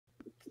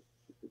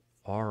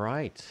All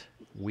right.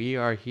 We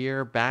are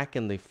here back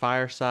in the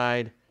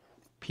Fireside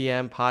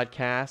PM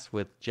podcast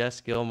with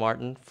Jess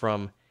Gilmartin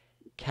from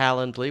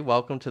Calendly.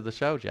 Welcome to the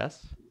show,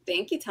 Jess.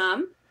 Thank you,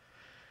 Tom.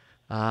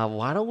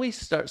 Why don't we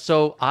start?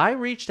 So, I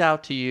reached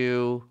out to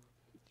you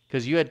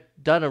because you had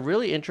done a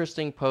really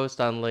interesting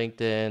post on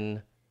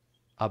LinkedIn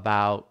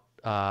about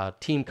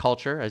team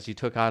culture as you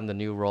took on the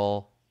new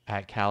role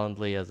at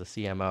Calendly as a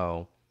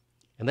CMO.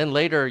 And then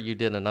later you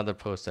did another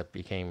post that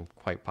became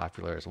quite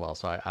popular as well.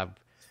 So I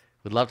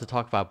would love to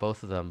talk about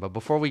both of them. But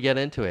before we get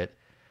into it,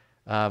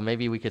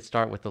 maybe we could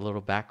start with a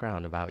little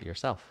background about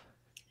yourself.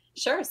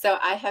 Sure. So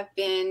I have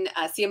been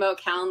a CMO at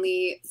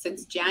Calendly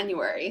since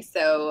January,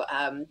 so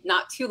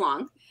not too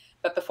long.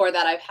 But before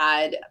that, I've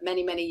had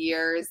many, many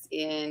years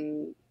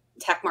in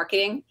tech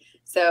marketing.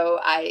 So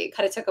I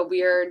kind of took a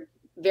weird,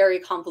 very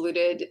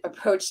convoluted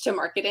approach to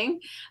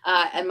marketing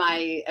and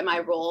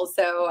my role.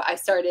 So I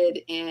started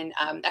in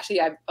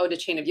actually I owned a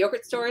chain of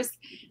yogurt stores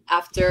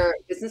after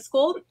business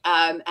school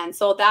and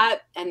sold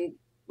that and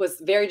was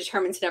very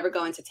determined to never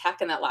go into tech,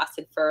 and that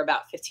lasted for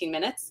about 15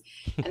 minutes.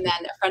 And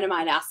then a friend of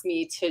mine asked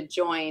me to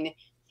join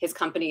his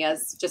company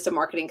as just a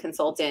marketing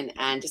consultant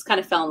and just kind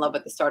of fell in love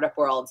with the startup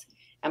world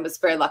and was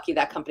very lucky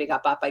that company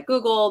got bought by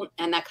Google.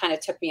 And that kind of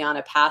took me on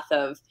a path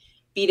of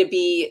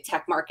B2B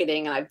tech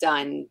marketing. And I've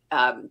done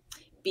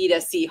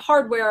B2C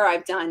hardware,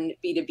 I've done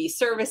B2B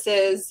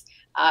services,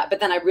 but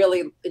then I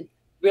really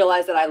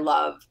realized that I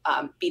love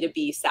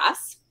B2B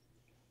SaaS.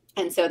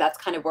 And so that's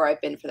kind of where I've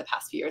been for the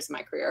past few years of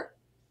my career.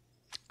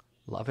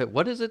 Love it.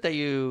 What is it that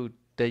you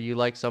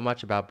like so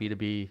much about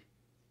B2B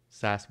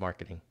SaaS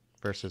marketing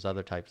versus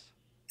other types?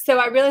 So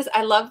I realized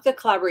I love the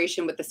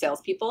collaboration with the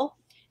salespeople.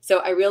 So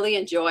I really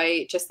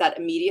enjoy just that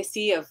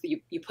immediacy of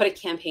you put a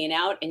campaign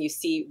out and you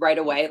see right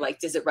away, like,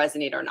 does it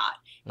resonate or not,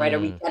 right? Are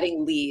we Mm,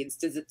 getting leads?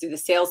 Do the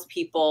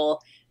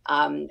salespeople,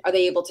 are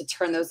they able to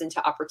turn those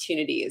into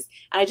opportunities?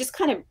 And I just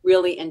kind of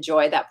really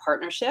enjoy that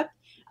partnership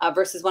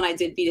versus when I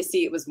did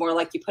B2C, it was more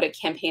like you put a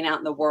campaign out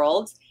in the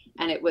world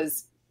and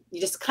you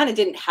just kind of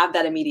didn't have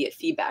that immediate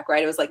feedback,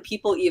 right? It was like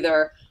people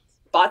either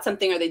bought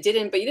something or they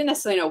didn't, but you didn't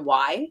necessarily know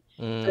why.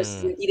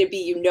 Versus mm. in B2B,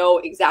 you know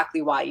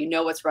exactly why. You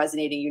know what's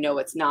resonating, you know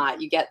what's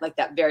not. You get like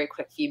that very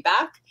quick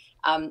feedback.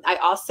 I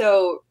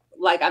also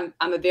like I'm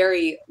a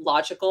very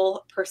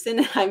logical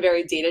person. I'm a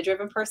very data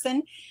driven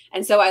person,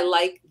 and so I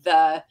like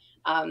the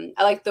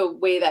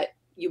way that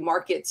you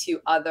market to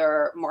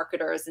other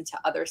marketers and to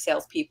other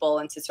salespeople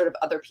and to sort of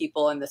other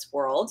people in this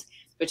world,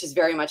 which is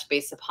very much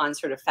based upon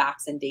sort of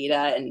facts and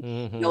data.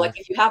 And Hmm. like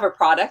if you have a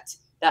product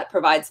that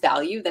provides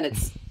value, then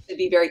it'd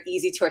be very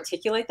easy to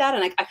articulate that,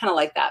 and I kind of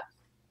like that.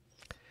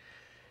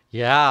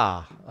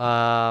 Yeah.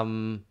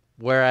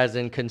 Whereas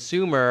in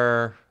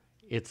consumer,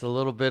 it's a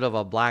little bit of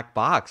a black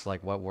box,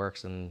 like what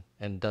works and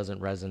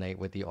doesn't resonate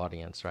with the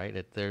audience, right?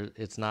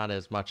 It's not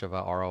as much of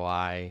a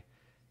ROI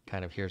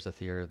kind of here's the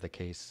theory of the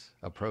case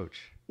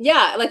approach.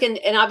 Yeah, like and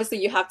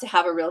obviously you have to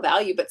have a real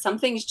value, but some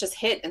things just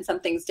hit and some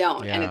things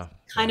don't, and it's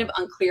Yeah, kind yeah. of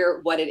unclear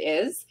what it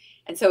is.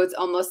 And so it's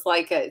almost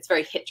like it's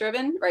very hit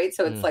driven, right?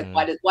 So it's like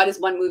Hmm. why does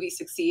one movie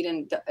succeed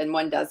and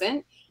one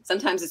doesn't?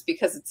 Sometimes it's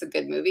because it's a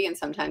good movie, and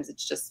sometimes it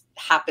just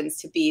happens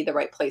to be the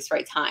right place,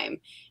 right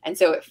time. And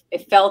so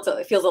it feels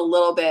a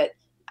little bit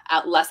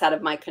less out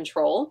of my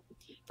control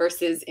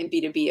versus in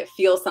B2B, it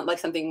feels like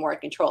something more in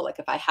control. Like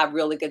if I have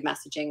really good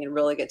messaging and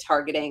really good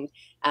targeting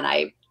and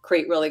I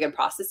create really good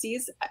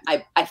processes,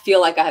 I feel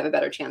like I have a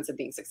better chance of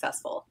being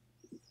successful.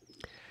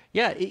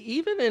 Yeah,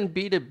 even in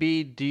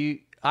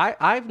B2B,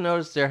 I've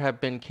noticed there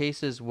have been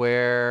cases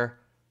where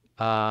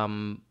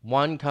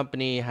one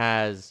company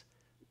has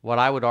what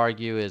I would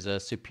argue is a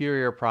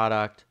superior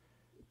product,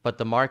 but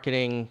the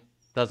marketing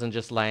doesn't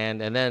just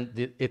land, and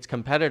then its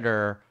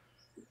competitor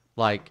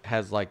like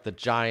has like the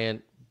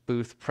giant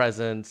booth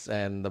presence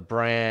and the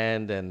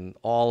brand and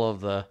all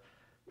of the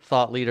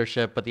thought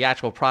leadership, but the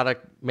actual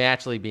product may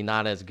actually be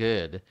not as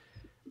good.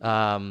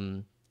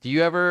 Do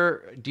you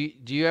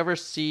ever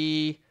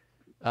see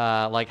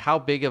like how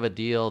big of a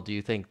deal do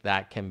you think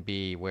that can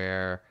be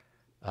where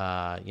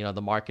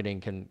the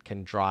marketing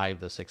can drive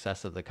the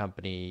success of the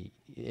company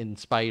in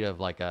spite of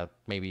like a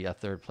maybe a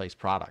third place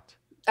product?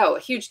 Oh, a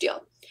huge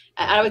deal.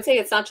 And Yeah. I would say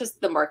it's not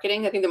just the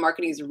marketing. I think the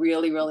marketing is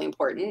really, really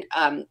important.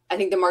 I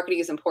think the marketing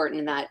is important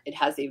in that it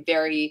has a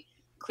very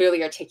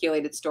clearly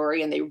articulated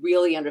story and they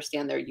really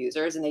understand their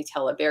users and they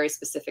tell a very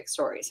specific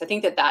story. So I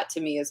think that to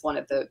me is one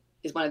of the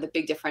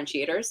big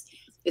differentiators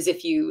is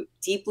if you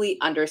deeply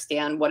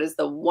understand what is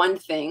the one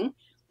thing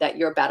that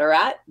you're better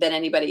at than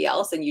anybody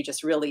else and you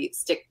just really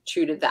stick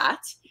true to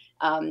that.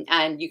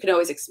 And you can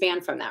always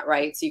expand from that,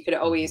 right? So you could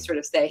always Hmm. sort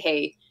of say,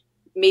 hey,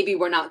 maybe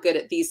we're not good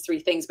at these three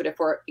things, but if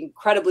we're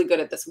incredibly good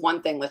at this one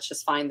thing, let's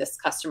just find this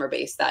customer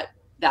base that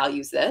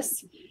values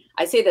this.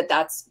 I'd say that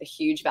that's a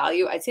huge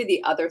value. I'd say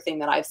the other thing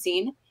that I've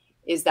seen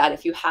is that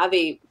if you have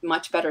a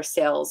much better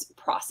sales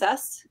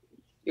process,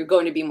 you're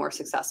going to be more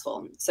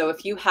successful. So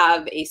if you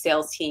have a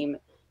sales team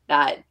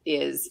that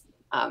is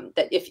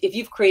that if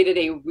you've created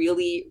a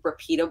really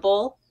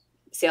repeatable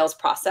sales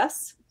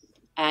process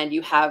and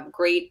you have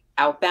great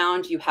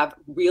outbound, you have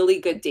really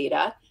good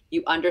data,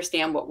 you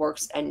understand what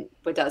works and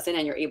what doesn't,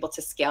 and you're able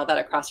to scale that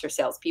across your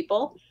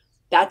salespeople,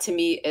 that to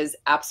me is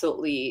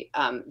absolutely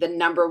the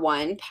number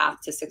one path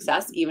to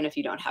success, even if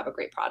you don't have a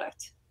great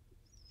product.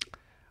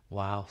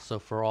 Wow. So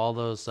for all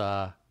those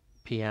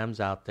PMs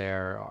out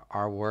there,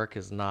 our work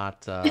is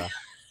not.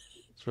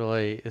 It's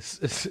really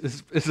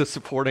is a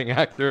supporting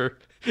actor.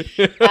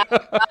 That's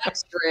not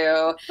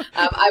true.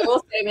 I will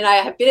say, I mean, I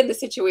have been in the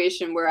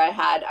situation where I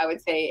had, I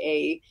would say,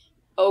 a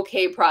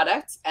okay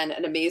product and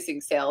an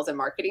amazing sales and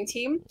marketing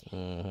team.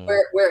 Hmm.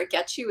 Where it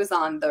gets you is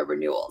on the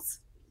renewals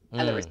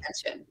and the Mm,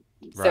 retention.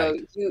 So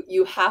right.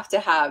 you have to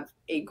have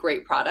a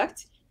great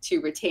product to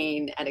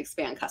retain and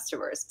expand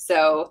customers.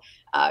 So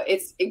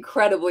it's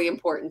incredibly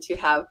important to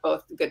have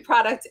both good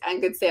product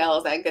and good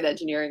sales and good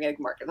engineering and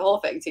market, the whole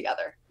thing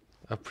together.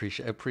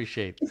 Appreciate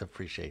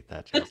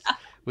that, Jess.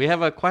 We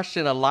have a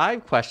question, a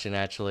live question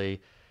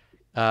actually.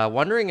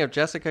 Wondering if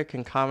Jessica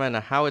can comment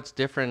on how it's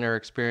different in her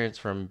experience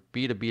from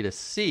B2B to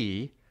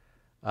C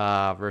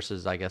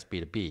versus, I guess,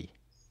 B2B.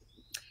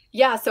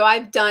 Yeah, so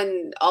I've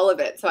done all of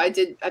it. So I've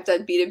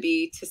done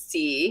B2B to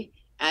C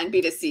and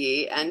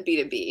B2C and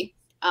B2B.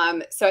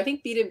 So I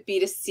think B2B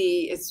to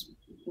C is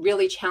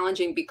really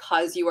challenging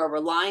because you are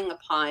relying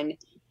upon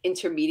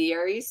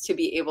intermediaries to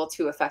be able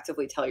to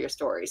effectively tell your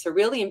story. So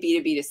really in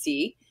B2B to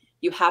C,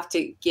 you have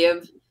to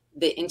give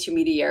the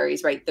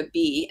intermediaries, right, the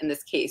B in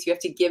this case, you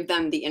have to give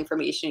them the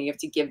information, you have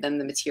to give them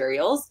the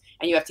materials,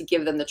 and you have to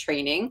give them the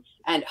training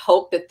and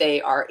hope that they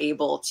are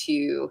able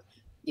to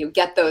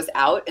get those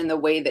out in the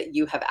way that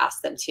you have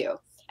asked them to.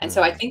 And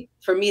so I Hmm. think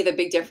for me, the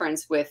big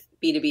difference with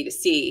B2B to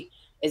C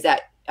is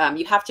that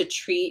you have to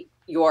treat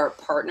your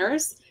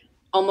partners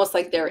almost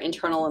like they're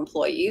internal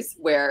employees,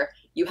 where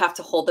you have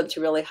to hold them to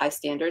really high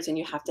standards and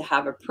you have to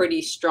have a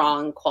pretty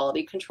strong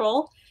quality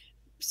control,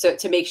 so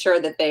to make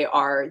sure that they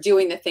are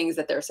doing the things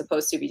that they're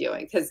supposed to be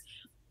doing. Because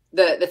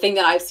the thing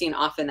that I've seen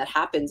often that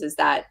happens is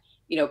that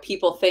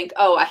people think,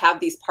 oh, I have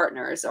these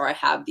partners or I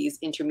have these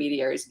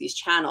intermediaries, these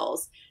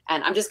channels,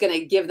 and I'm just going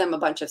to give them a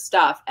bunch of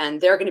stuff, and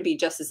they're going to be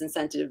just as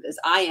incentive as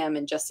I am,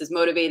 and just as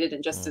motivated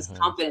and just as Hmm.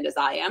 confident as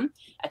I am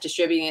at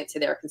distributing it to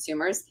their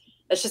consumers.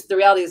 That's just, the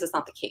reality is it's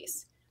not the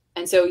case.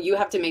 And so you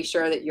have to make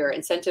sure that your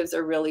incentives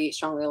are really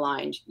strongly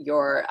aligned.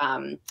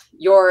 The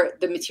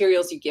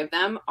materials you give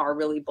them are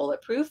really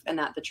bulletproof, and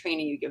that the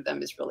training you give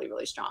them is really,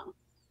 really strong.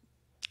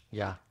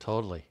 Yeah,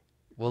 totally.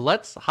 Well,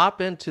 let's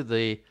hop into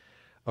the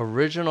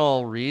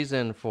original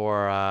reason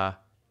for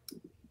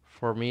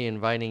me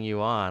inviting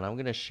you on. I'm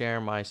going to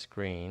share my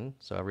screen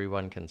so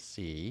everyone can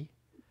see.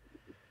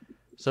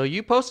 So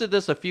you posted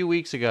this a few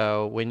weeks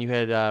ago when you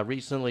had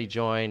recently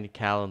joined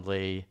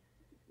Calendly,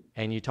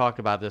 and you talked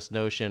about this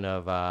notion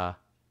of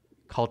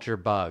culture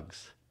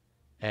bugs.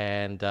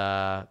 And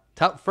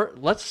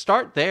let's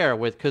start there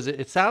with, because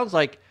it sounds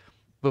like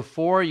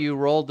before you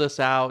rolled this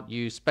out,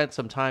 you spent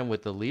some time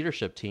with the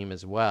leadership team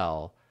as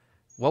well.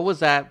 What was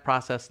that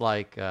process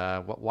like?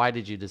 Why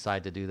did you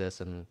decide to do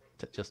this? And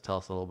just tell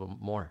us a little bit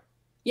more.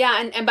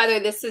 Yeah, and by the way,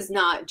 this is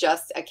not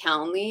just at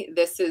Calendly.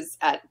 This is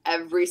at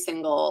every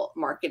single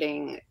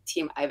marketing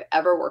team I've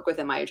ever worked with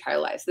in my entire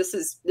life. This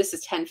is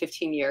 10,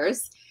 15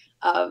 years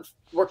of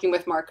working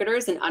with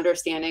marketers and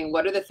understanding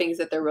what are the things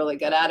that they're really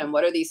good at and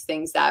what are these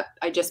things that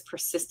I just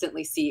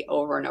persistently see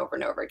over and over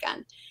and over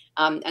again.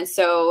 And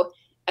so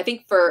I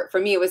think for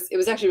me, it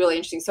was actually really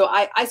interesting. So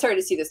I started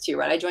to see this too,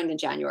 right? I joined in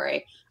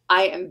January.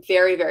 I am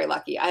very, very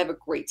lucky. I have a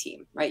great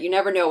team, right? You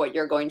never know what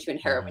you're going to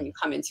inherit when Hmm. you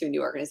come into a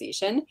new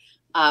organization.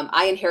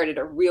 I inherited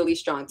a really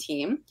strong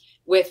team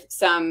with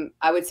some,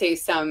 I would say,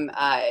 some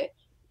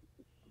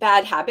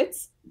bad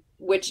habits,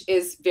 which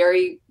is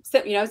very,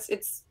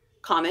 it's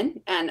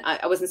common, and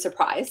I wasn't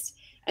surprised.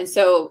 And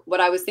so, what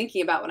I was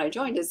thinking about when I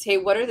joined is, hey,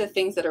 what are the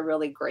things that are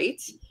really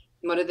great?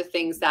 What are the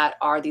things that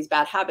are these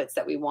bad habits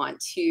that we want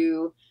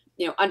to,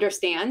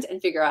 understand and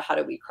figure out how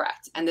do we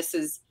correct? And this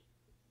is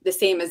the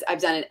same as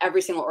I've done in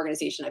every single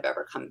organization I've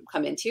ever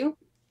come into.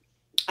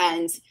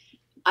 And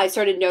I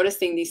started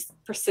noticing these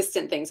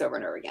persistent things over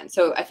and over again.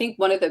 So I think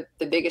one of the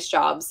biggest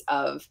jobs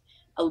of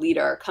a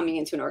leader coming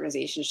into an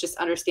organization is just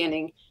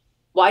understanding,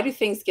 why do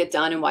things get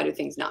done and why do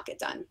things not get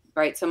done,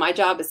 right? So my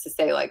job is to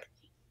say, like,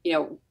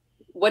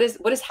 what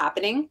is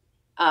happening,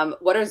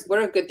 what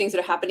are good things that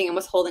are happening, and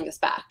what's holding us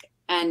back,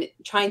 and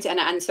trying to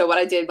and so what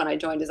I did when I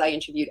joined is I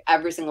interviewed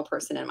every single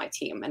person in my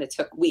team, and it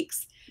took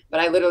weeks, but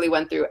I literally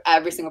went through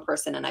every single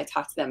person and I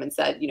talked to them and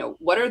said,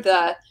 what are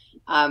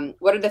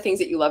the things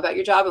that you love about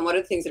your job, and what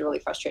are the things that are really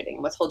frustrating,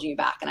 and what's holding you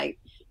back? And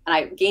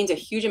I gained a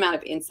huge amount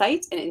of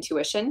insight and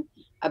intuition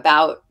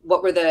about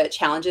what were the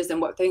challenges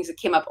and what things that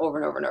came up over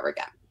and over and over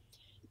again.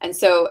 And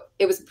so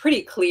it was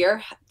pretty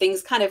clear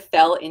things kind of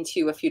fell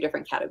into a few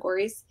different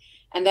categories.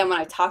 And then when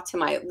I talked to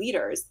my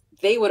leaders,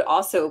 they would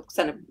also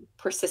kind of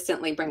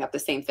persistently bring up the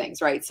same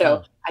things, right? So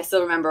Hmm. I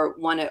still remember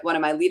one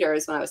of my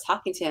leaders, when I was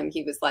talking to him,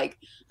 he was like,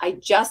 I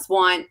just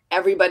want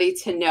everybody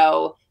to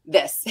know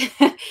this.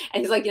 And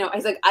he's like,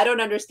 I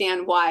don't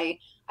understand why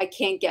I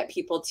can't get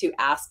people to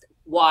ask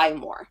why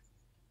more.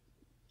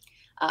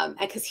 And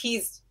because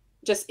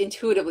just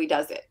intuitively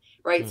does it,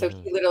 right? So Hmm.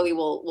 he literally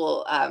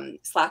will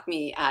Slack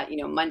me at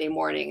Monday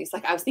morning. He's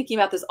like, I was thinking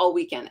about this all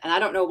weekend, and I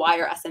don't know why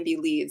our SMB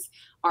leads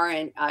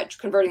aren't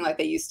converting like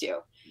they used to.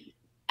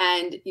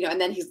 And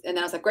and then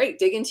I was like, great,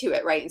 dig into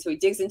it, right? And so he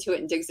digs into it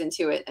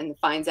and he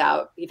found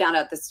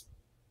out this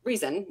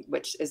reason,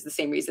 which is the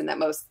same reason that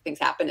most things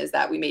happen, is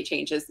that we made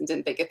changes and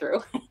didn't think it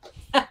through.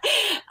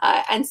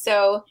 And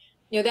so,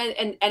 then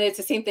and it's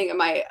the same thing in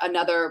my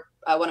another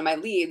one of my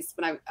leads.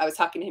 When I was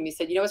talking to him, he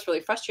said, what's really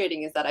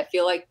frustrating is that I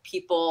feel like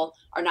people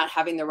are not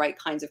having the right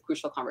kinds of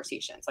crucial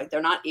conversations. Like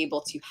they're not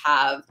able to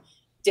have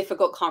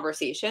difficult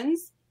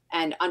conversations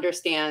and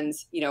understand,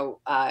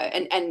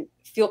 and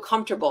feel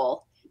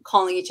comfortable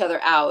calling each other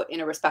out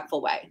in a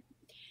respectful way.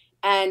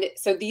 And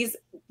so these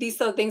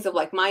sort of things of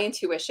like my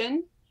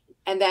intuition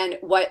and then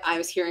what I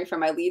was hearing from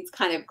my leads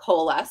kind of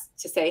coalesced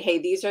to say, hey,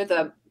 these are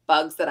the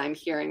bugs that I'm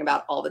hearing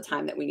about all the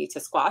time that we need to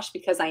squash,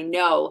 because I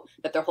know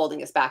that they're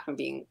holding us back from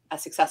being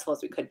as successful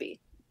as we could be.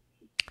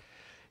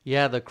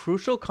 Yeah, the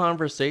crucial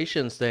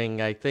conversations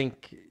thing, I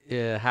think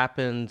it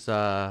happens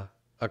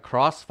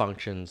across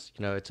functions.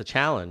 It's a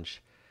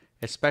challenge,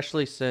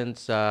 especially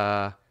since,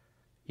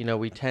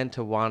 we tend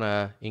to want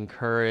to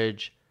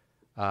encourage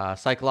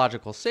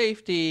psychological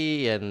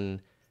safety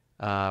and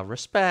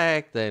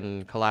respect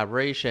and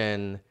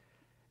collaboration.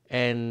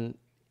 And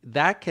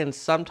that can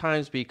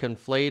sometimes be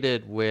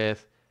conflated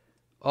with,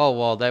 oh,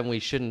 well, then we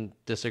shouldn't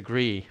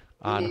disagree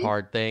on Mm-hmm.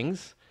 hard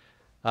things.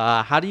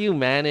 How do you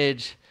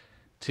manage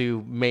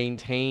to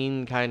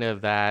maintain kind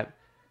of that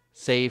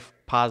safe,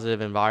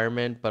 positive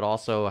environment, but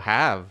also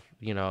have,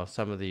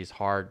 some of these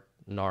hard,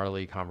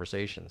 gnarly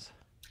conversations?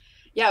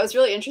 Yeah, it was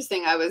really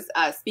interesting. I was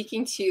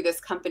speaking to this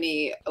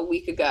company a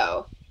week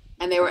ago,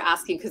 and they were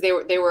asking because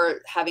they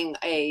were having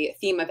a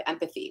theme of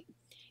empathy,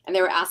 and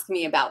they were asking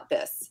me about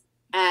this.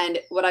 And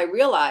what I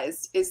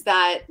realized is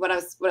that when I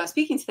was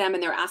speaking to them,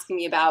 and they were asking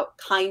me about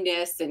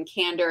kindness and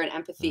candor and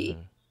empathy, Hmm.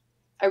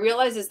 I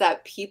realized is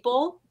that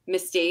people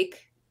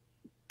mistake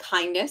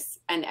kindness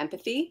and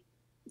empathy,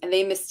 and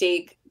they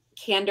mistake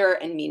candor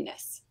and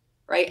meanness,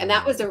 right? And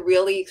that was Mm. a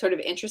really sort of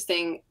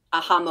interesting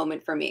aha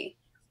moment for me,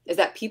 is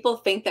that people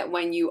think that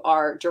when you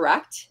are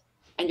direct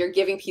and you're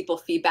giving people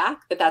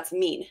feedback, that that's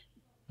mean.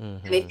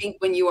 And they Hmm. think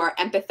when you are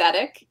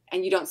empathetic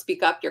and you don't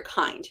speak up, you're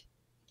kind.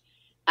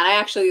 And I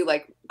actually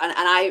and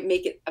I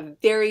make it a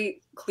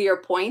very clear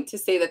point to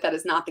say that that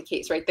is not the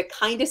case, right? The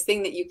kindest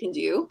thing that you can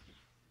do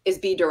is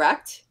be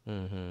direct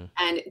Hmm.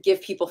 and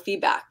give people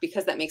feedback,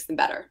 because that makes them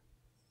better.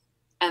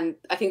 And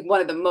I think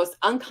one of the most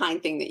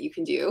unkind thing that you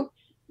can do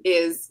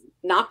is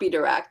not be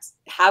direct,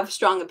 have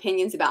strong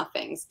opinions about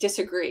things,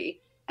 disagree,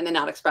 and then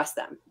not express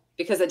them,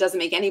 because it doesn't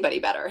make anybody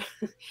better.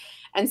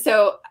 And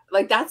so,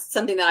 like, that's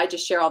something that I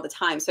just share all the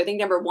time. So I think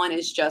number one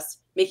is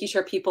just making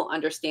sure people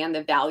understand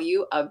the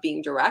value of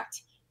being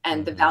direct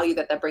and the Hmm. value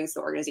that that brings to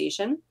the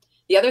organization.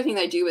 The other thing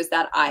I do is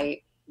that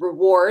I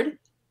reward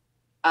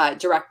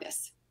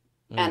directness,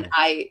 and Mm.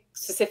 I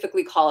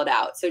specifically call it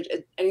out. So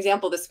an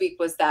example this week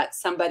was that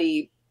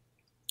somebody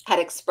had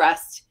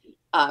expressed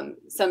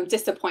some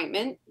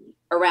disappointment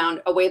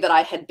around a way that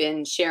I had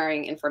been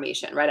sharing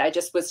information, right? I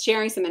just was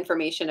sharing some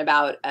information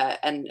about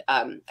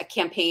a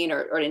campaign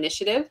or an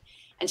initiative,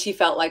 and she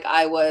felt like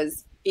I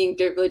was being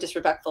really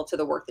disrespectful to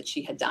the work that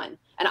she had done.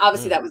 And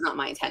obviously, Mm. that was not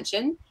my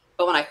intention.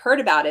 But when I heard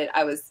about it,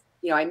 I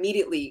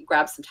immediately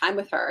grabbed some time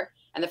with her.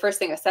 And the first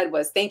thing I said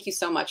was, thank you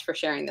so much for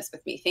sharing this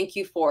with me. Thank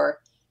you for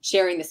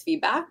sharing this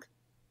feedback,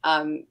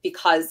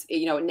 because,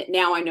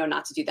 now I know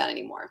not to do that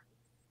anymore.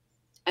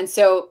 And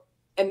so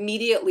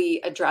immediately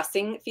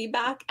addressing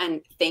feedback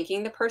and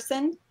thanking the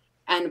person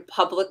and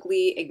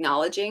publicly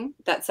acknowledging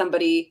that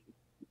somebody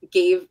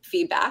gave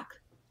feedback,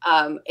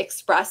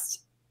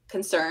 expressed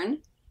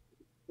concern,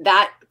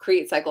 that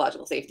creates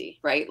psychological safety,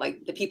 right?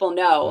 Like the people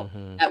know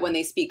Hmm. that when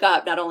they speak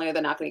up, not only are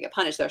they not going to get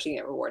punished, they're actually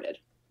going to get rewarded.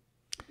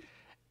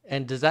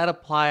 And does that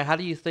apply? How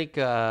do you think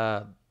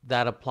that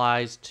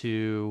applies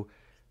to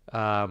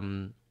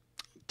um,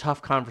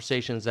 tough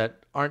conversations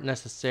that aren't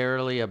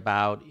necessarily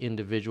about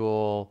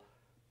individual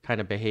kind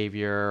of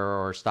behavior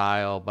or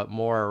style, but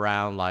more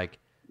around like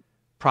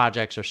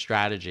projects or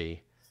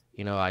strategy?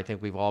 I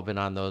think we've all been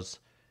on those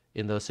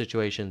in those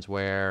situations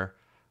where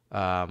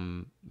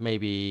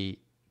maybe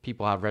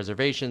people have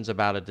reservations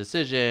about a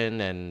decision,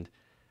 and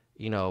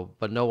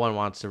but no one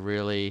wants to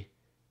really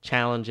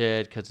challenge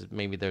it because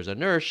maybe there's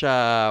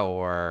inertia,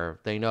 or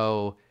they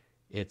know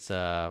it's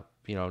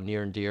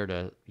near and dear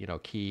to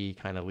key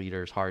kind of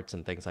leaders' hearts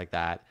and things like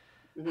that.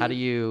 How do Mhm.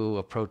 you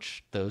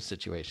approach those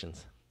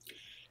situations?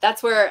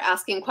 That's where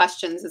asking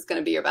questions is going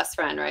to be your best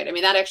friend, right? I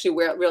mean, that actually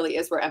where it really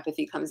is where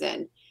empathy comes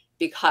in,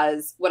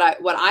 because what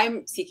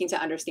I'm seeking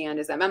to understand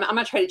is I'm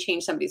not trying to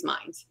change somebody's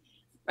mind,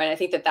 right? I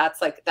think that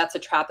that's a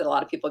trap that a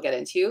lot of people get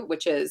into,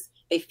 which is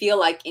they feel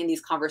like in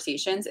these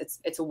conversations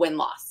it's a win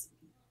loss.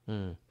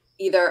 Hmm.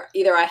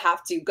 Either I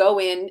have to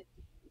go in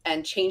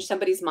and change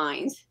somebody's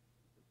mind,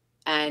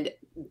 and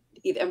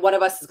and one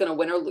of us is going to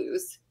win or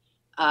lose,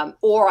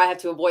 or I have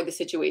to avoid the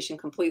situation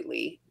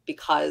completely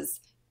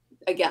because,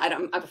 again,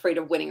 I'm afraid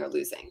of winning or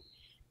losing.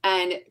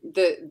 And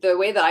the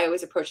way that I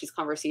always approach these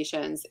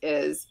conversations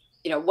is,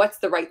 what's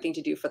the right thing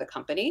to do for the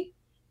company?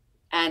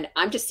 And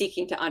I'm just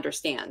seeking to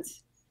understand.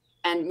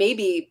 And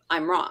maybe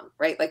I'm wrong,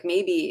 right? Like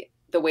maybe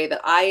the way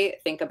that I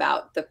think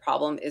about the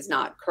problem is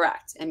not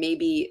correct. And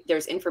maybe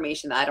there's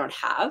information that I don't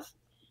have.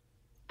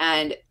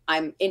 And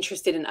I'm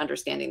interested in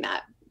understanding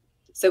that.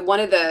 So one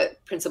of the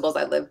principles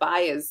I live by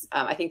is,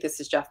 I think this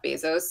is Jeff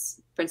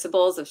Bezos'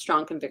 principles of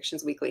strong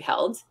convictions weakly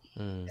held.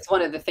 Mm. It's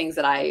one of the things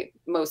that I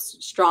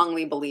most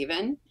strongly believe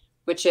in,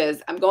 which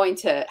is I'm going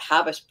to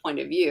have a point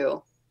of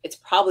view. It's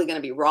probably going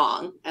to be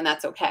wrong, and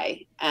that's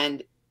okay.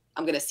 And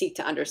I'm going to seek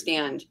to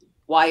understand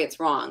why it's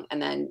wrong.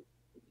 And then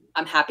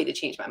I'm happy to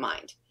change my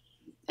mind.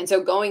 And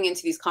so going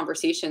into these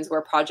conversations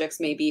where projects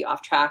may be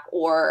off track,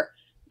 or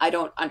I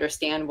don't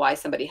understand why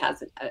somebody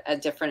has a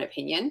different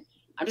opinion,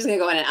 I'm just going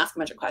to go in and ask a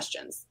bunch of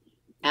questions,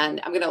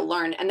 and I'm going to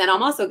learn. And then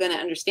I'm also going to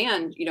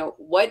understand,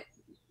 what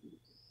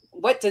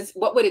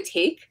would it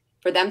take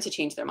for them to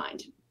change their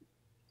mind?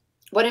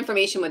 What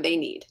information would they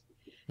need?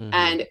 Mm-hmm.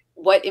 And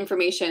what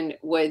information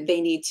would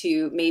they need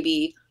to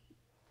maybe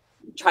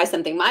try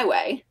something my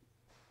way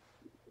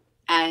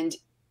and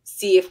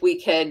see if we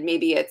could,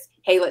 maybe it's,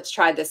 hey, let's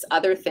try this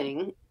other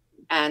thing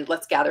and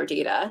let's gather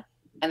data,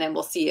 and then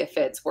we'll see if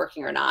it's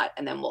working or not,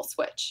 and then we'll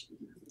switch.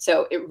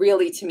 So it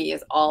really, to me,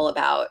 is all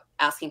about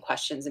asking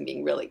questions and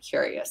being really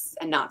curious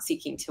and not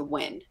seeking to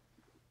win.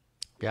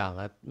 Yeah,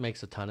 that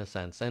makes a ton of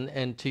sense.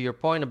 And to your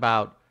point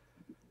about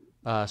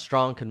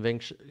strong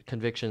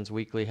convictions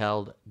weakly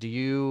held, do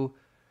you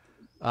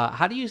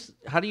how do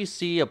you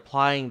see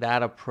applying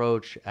that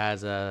approach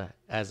as a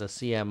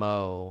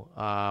CMO?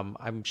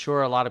 I'm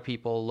sure a lot of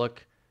people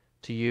look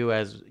to you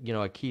as,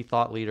 a key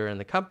thought leader in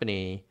the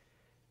company.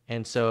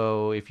 And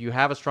so if you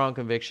have a strong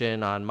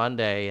conviction on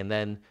Monday, and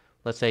then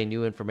let's say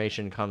new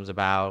information comes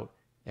about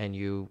and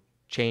you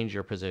change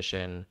your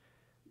position,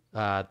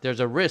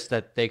 there's a risk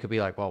that they could be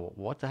like, well,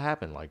 what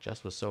happened? Like,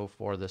 Jess was so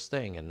for this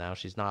thing, and now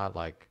she's not.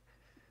 Like,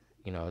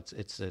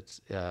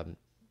 it's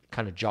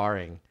kind of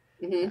jarring.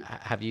 Mm-hmm.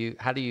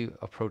 How do you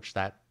approach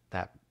that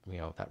that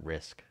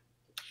risk?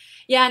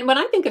 Yeah, and when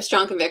I think of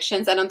strong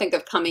convictions, I don't think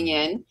of coming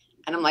in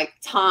and I'm like,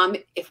 Tom,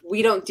 if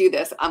we don't do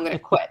this, I'm going to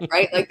quit,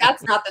 right? Like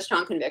that's not the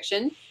strong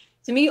conviction.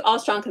 To me, all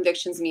strong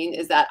convictions mean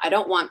is that I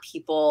don't want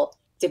people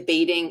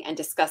debating and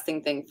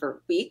discussing things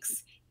for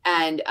weeks,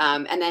 and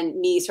then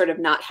me sort of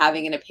not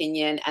having an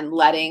opinion and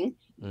letting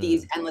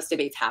these endless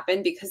debates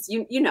happen, because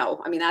I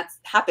mean, that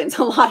happens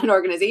a lot in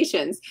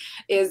organizations.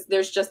 There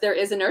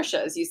is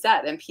inertia, as you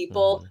said, and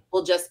people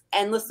will just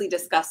endlessly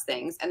discuss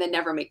things and then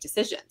never make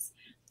decisions.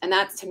 And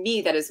that's, to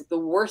me, that is the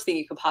worst thing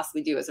you could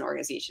possibly do as an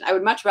organization. I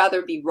would much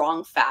rather be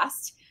wrong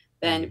fast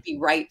than be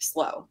right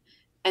slow.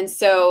 And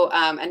so,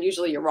 and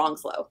usually you're wrong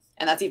slow,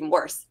 and that's even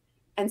worse.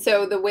 And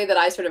so the way that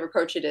I sort of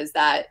approach it is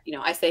that,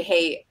 I say,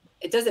 hey,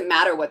 it doesn't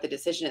matter what the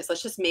decision is.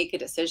 Let's just make a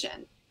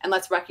decision, and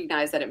let's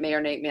recognize that it may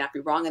or may not be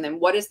wrong. And then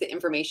what is the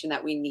information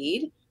that we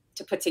need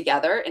to put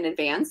together in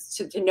advance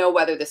to know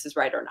whether this is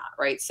right or not,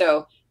 right?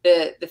 So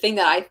the thing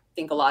that I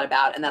think a lot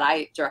about and that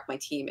I direct my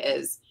team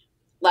is,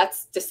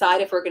 let's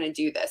decide if we're going to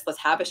do this. Let's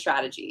have a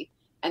strategy.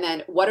 And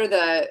then what are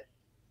the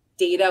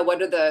data?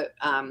 What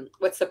are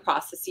what's the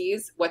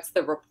processes? What's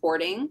the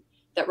reporting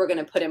that we're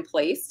going to put in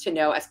place to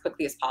know as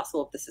quickly as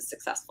possible if this is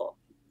successful?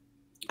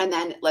 And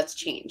then let's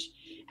change.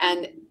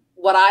 And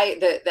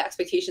the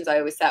expectations I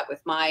always set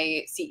with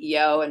my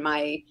CEO and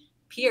my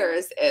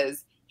peers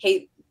is,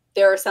 hey,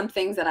 there are some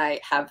things that I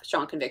have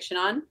strong conviction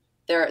on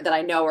there that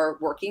I know are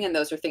working, and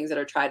those are things that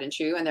are tried and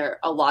true. And there are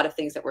a lot of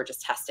things that we're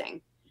just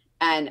testing,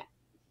 and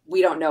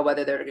we don't know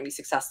whether they're going to be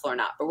successful or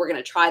not, but we're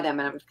going to try them,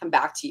 and I'm going to come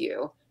back to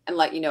you and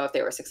let you know if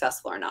they were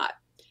successful or not.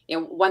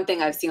 One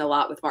thing I've seen a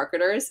lot with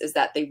marketers is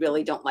that they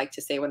really don't like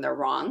to say when they're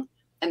wrong,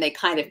 and they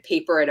kind of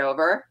paper it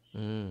over.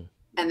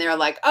 And they're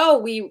like, oh,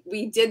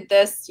 we did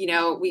this,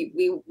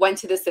 we went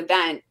to this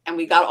event and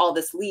we got all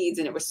this leads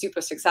and it was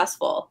super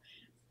successful.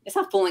 It's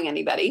not fooling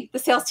anybody. The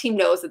sales team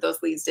knows that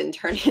those leads didn't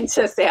turn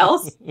into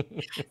sales.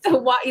 So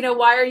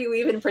why are you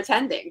even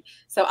pretending?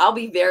 So I'll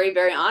be very,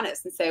 very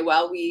honest and say,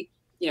 well, we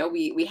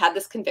had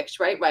this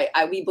conviction,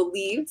 right? We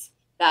believed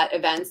that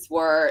events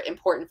were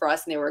important for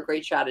us and they were a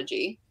great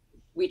strategy.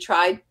 We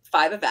tried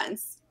 5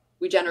 events.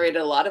 We generated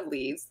a lot of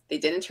leads. They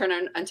didn't turn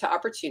into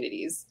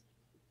opportunities.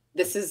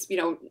 This is,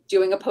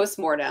 doing a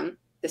postmortem.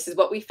 This is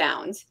what we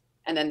found.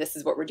 And then this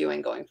is what we're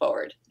doing going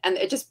forward. And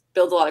it just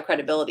builds a lot of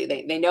credibility.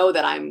 They know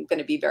that I'm going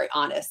to be very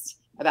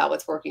honest about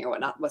what's working or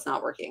what's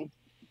not working.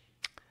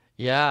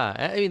 Yeah,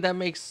 I mean, that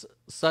makes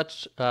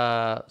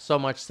so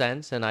much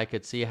sense, and I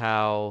could see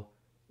how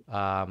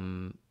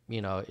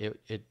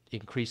it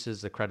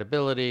increases the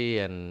credibility,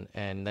 and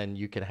then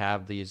you can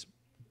have these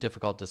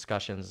difficult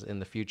discussions in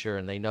the future,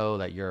 and they know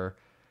that you're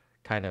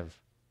kind of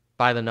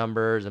by the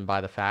numbers and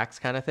by the facts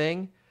kind of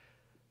thing.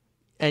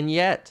 And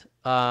yet,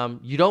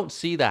 you don't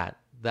see that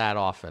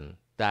often,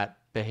 that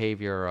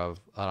behavior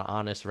of an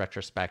honest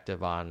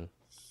retrospective on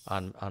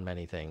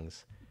many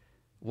things.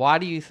 Why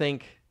do you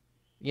think,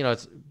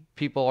 it's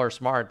people are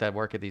smart that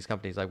work at these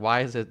companies? Like, why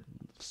is it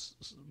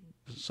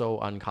so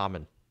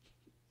uncommon?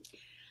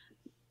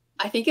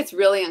 I think it's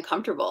really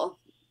uncomfortable.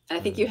 And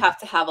I think you Mm, have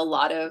to have a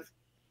lot of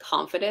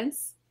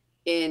confidence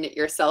in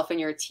yourself and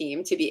your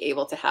team to be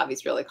able to have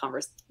these really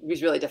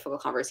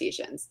difficult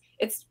conversations.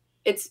 It's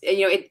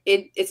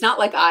not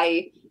like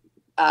I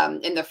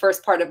in the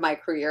first part of my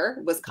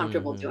career was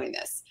comfortable hmm. doing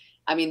this.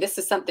 I mean, this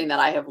is something that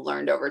I have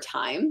learned over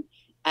time.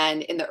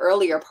 And in the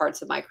earlier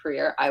parts of my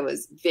career, I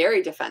was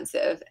very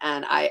defensive,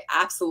 and I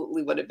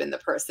absolutely would have been the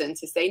person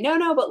to say, no,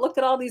 no, but look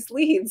at all these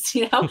leads,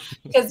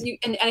 because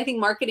and I think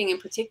marketing in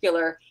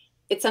particular,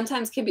 it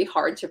sometimes can be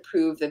hard to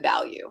prove the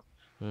value.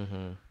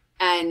 Hmm.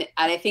 And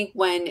I think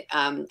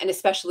and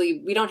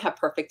especially we don't have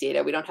perfect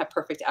data, we don't have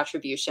perfect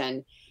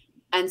attribution.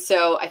 And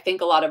so I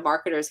think a lot of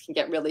marketers can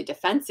get really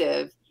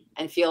defensive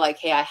and feel like,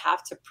 hey, I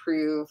have to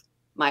prove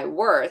my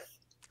worth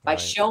by Right.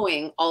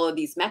 showing all of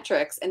these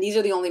metrics. And these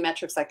are the only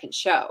metrics I can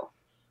show.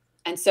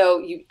 And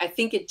so I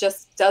think it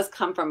just does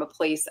come from a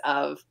place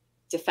of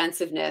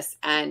defensiveness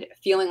and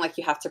feeling like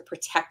you have to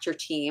protect your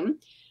team.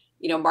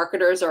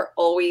 Marketers are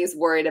always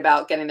worried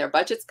about getting their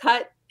budgets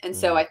cut. And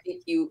so Mm. I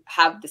think you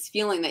have this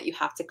feeling that you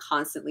have to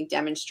constantly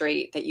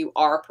demonstrate that you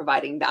are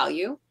providing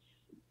value,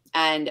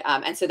 and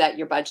so that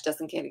your budget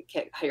doesn't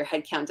your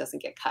headcount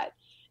doesn't get cut.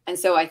 And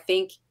so I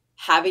think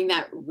having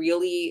that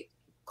really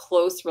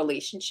close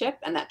relationship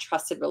and that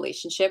trusted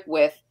relationship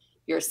with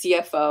your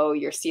CFO,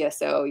 your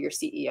CSO, your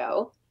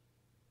CEO,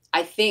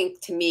 I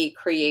think to me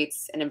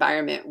creates an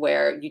environment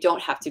where you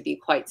don't have to be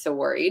quite so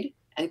worried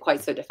and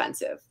quite so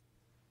defensive.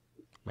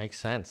 Makes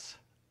sense.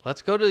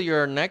 Let's go to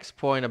your next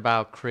point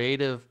about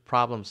creative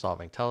problem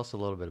solving. Tell us a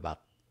little bit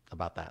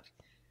about that.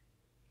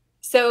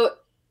 So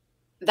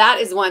that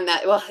is one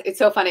that, well, it's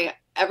so funny.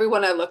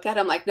 Everyone I look at,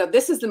 I'm like, no,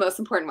 this is the most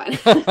important one.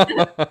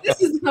 This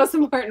is the most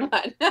important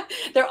one.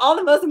 They're all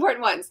the most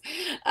important ones.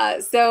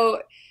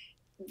 So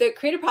the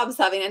creative problem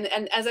solving,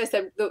 and as I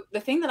said, the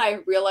thing that I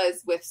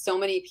realize with so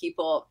many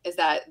people is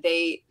that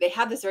they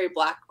have this very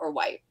black or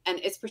white, and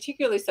it's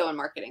particularly so in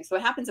marketing. So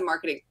what happens in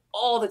marketing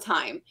all the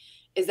time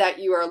is that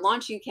you are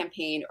launching a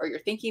campaign, or you're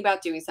thinking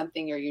about doing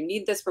something, or you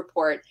need this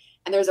report,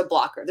 and there's a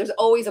blocker. There's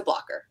always a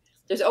blocker.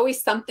 There's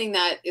always something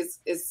that is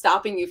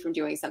stopping you from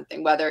doing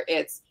something, whether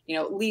it's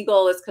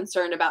legal is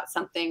concerned about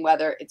something,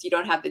 whether it's you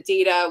don't have the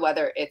data,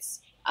 whether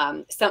it's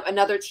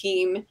another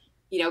team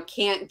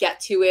can't get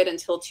to it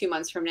until 2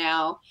 months from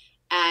now.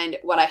 And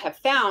what I have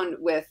found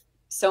with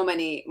so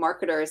many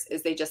marketers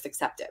is they just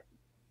accept it.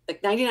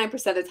 Like 99%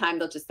 of the time,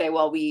 they'll just say,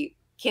 well, we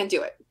can't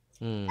do it.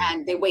 Mm,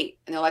 And they wait.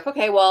 And they're like,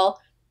 okay, well,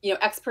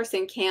 X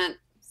person can't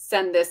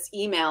send this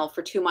email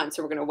for 2 months,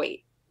 so we're going to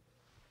wait.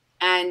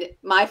 And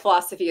my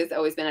philosophy has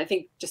always been, I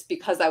think just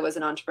because I was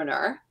an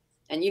entrepreneur,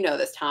 and you know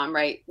this, Tom,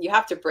 right? You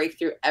have to break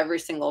through every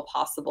single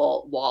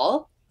possible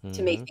wall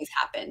to make hmm. things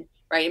happen,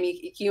 right? I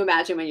mean, can you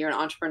imagine when you're an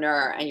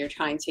entrepreneur and you're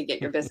trying to get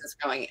your business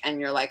going,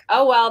 and you're like,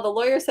 oh, well, the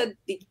lawyer said,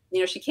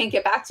 she can't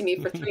get back to me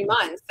for 3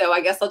 months. So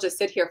I guess I'll just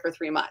sit here for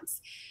 3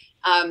 months.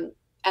 Um,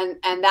 and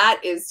that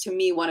is, to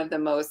me, one of the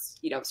most,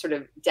 sort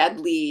of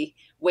deadly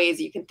ways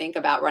you can think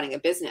about running a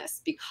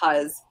business,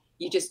 because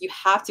you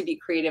have to be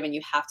creative and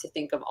you have to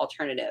think of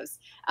alternatives.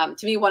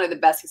 To me, one of the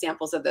best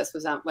examples of this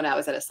was when I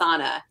was at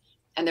Asana,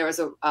 and there was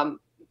a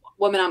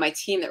woman on my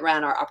team that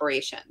ran our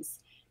operations,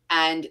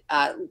 and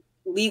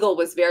legal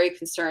was very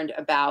concerned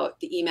about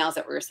the emails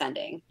that we were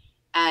sending,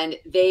 and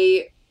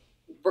they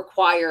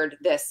required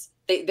this.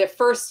 Their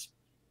first,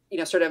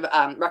 sort of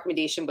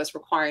recommendation was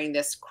requiring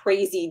this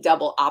crazy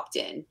double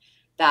opt-in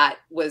that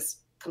was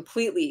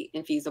completely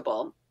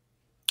infeasible.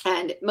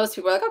 And most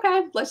people were like,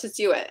 okay, let's just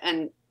do it.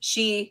 And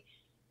she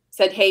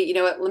said, hey, you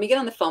know what, let me get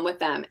on the phone with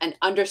them and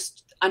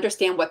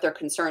understand what their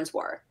concerns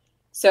were.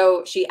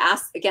 So she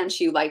asked, again,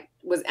 she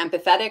was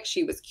empathetic.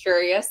 She was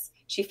curious.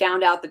 She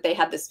found out that they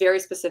had this very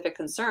specific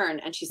concern.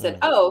 And she said, Mm.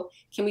 oh,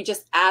 can we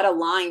just add a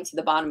line to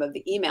the bottom of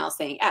the email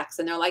saying X?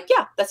 And they're like,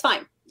 yeah, that's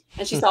fine.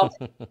 And she solved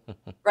it,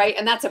 right?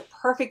 And that's a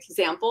perfect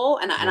example.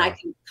 And I Yeah.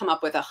 can come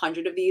up with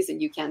 100 of these,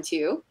 and you can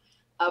too,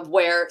 of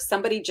where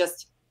somebody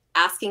just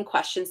asking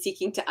questions,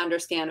 seeking to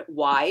understand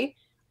why,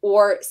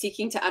 or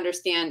seeking to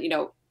understand,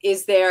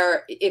 is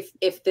there,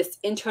 if this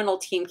internal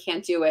team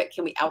can't do it,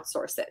 can we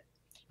outsource it,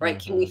 right?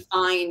 Can we Hmm.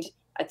 find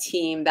a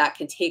team that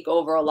can take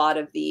over a lot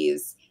of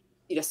these,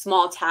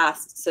 small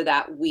tasks, so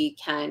that we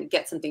can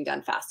get something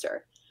done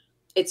faster?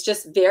 It's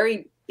just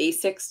very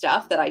basic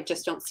stuff that I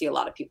just don't see a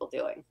lot of people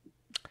doing.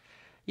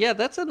 Yeah,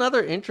 that's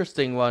another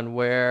interesting one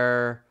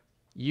where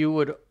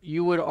you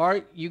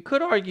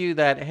could argue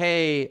that,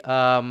 hey,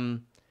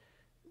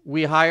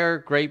 we hire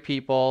great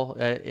people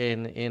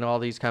in all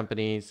these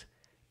companies,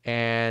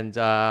 and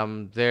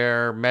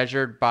they're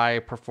measured by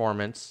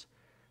performance,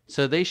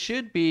 so they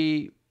should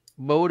be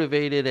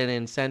motivated and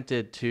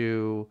incented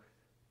to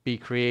be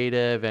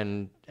creative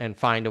and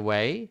find a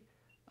way.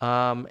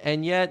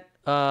 And yet,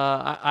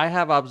 I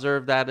have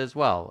observed that as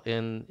well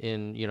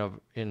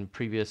in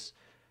previous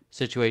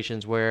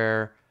situations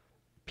where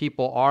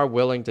people are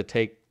willing to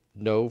take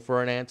no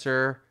for an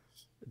answer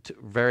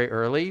very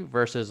early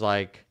versus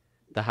like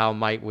the how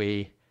might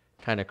we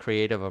kind of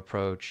creative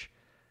approach.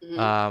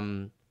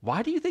 Hmm.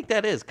 Why do you think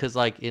that is? Because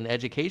like in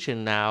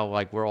education now,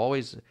 like we're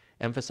always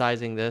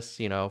emphasizing this,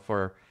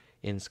 for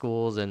in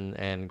schools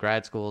and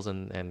grad schools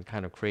and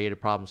kind of creative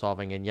problem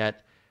solving, and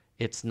yet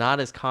it's not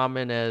as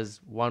common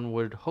as one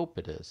would hope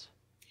it is.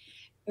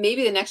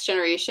 Maybe the next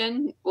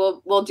generation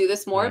will do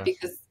this more Yeah.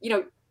 because,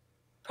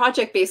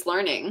 project-based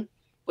learning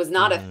was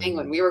not a thing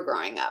when Mm-hmm. we were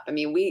growing up. I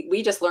mean,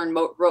 we just learned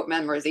rote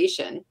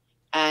memorization,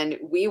 and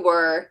we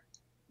were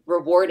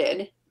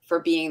rewarded for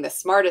being the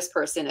smartest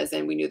person, as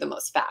in we knew the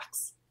most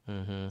facts.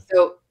 Mm-hmm.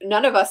 So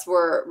none of us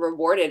were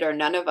rewarded, or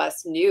none of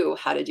us knew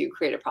how to do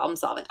creative problem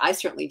solving. I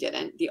certainly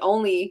didn't. The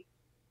only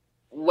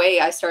way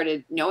I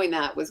started knowing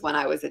that was when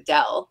I was at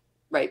Dell,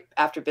 right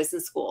after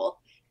business school,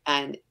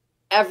 and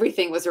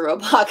everything was a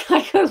roadblock.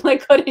 I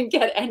couldn't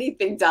get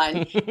anything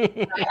done.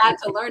 I had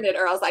to learn it,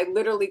 or else I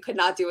literally could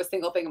not do a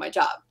single thing in my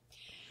job.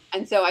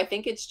 And so I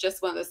think it's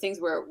just one of those things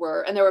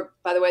where and there were,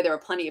 by the way, there were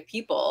plenty of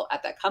people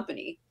at that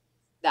company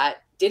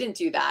that didn't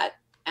do that,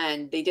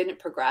 and they didn't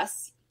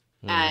progress,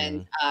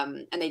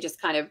 Mm-hmm. and they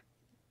just kind of,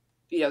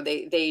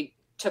 they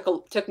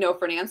took no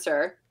for an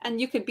answer,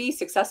 and you could be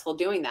successful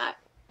doing that.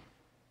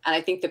 And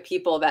I think the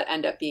people that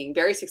end up being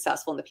very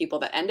successful and the people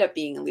that end up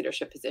being in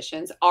leadership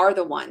positions are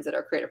the ones that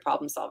are creative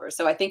problem solvers.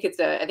 So I think it's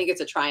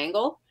a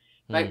triangle,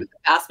 right? Mm. With the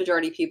vast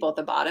majority of people at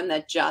the bottom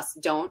that just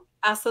don't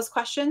ask those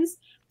questions.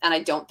 And I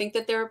don't think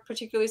that they're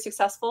particularly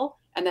successful.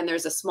 And then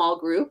there's a small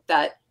group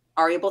that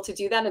are able to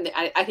do that. And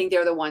I think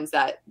they're the ones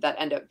that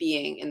end up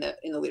being in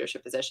the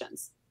leadership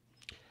positions.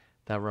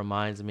 That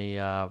reminds me,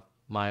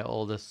 my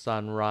oldest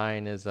son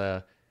Ryan is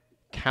a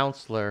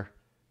counselor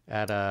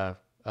at a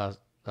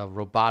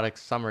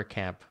robotics summer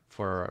camp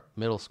for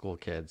middle school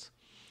kids,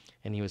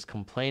 and he was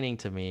complaining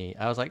to me.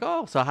 I was like,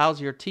 "Oh, so how's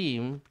your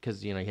team?"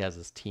 Because he has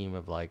this team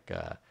of like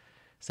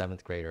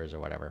seventh graders or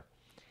whatever,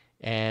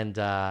 and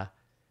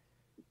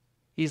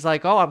he's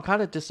like, "Oh, I'm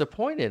kind of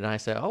disappointed." And I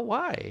said, "Oh,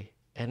 why?"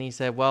 And he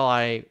said, "Well,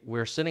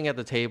 we're sitting at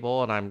the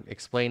table and I'm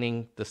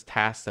explaining this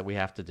task that we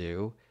have to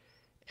do."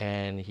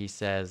 And he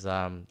says,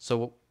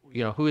 "So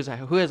who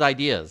has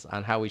ideas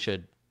on how we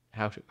should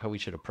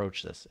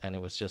approach this?" And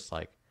it was just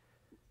like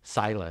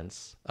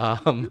silence.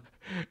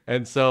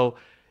 And so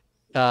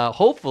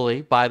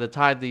hopefully by the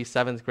time these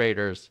seventh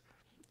graders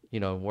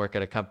work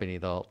at a company,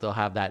 they'll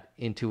have that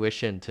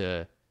intuition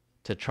to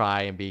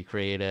try and be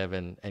creative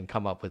and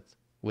come up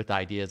with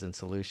ideas and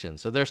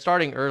solutions. So they're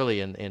starting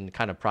early in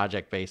kind of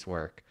project-based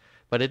work,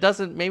 but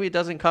maybe it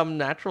doesn't come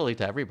naturally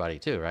to everybody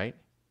too, right?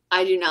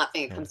 I do not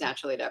think it Yeah. comes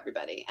naturally to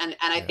everybody. And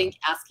I Yeah. think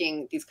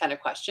asking these kind of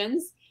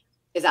questions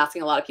is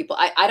asking a lot of people.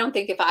 I don't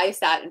think if I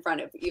sat in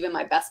front of even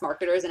my best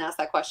marketers and asked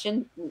that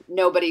question,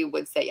 nobody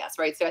would say yes,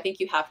 right? So I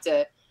think you have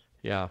to,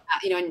 Yeah.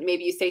 and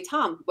maybe you say,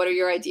 Tom, what are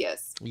your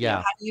ideas?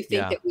 Yeah. How do you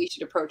think Yeah. that we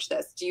should approach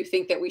this? Do you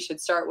think that we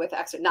should start with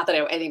extra? Not that I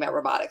know anything about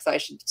robotics, so I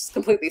should just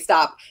completely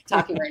stop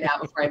talking right now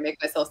before I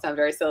make myself sound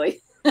very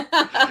silly.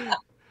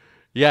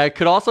 Yeah, it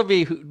could also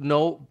be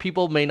no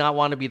people may not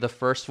want to be the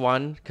first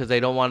one because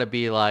they don't want to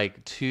be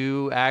like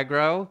too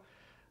aggro.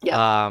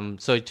 Yeah.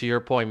 So to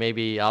your point,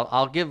 maybe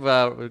I'll give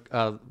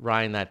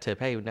Ryan that tip.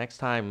 Hey, next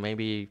time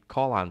maybe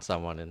call on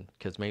someone, and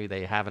because maybe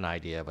they have an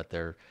idea, but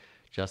they're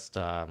just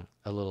a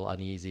little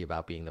uneasy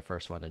about being the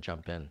first one to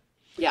jump in.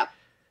 Yeah.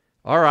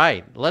 All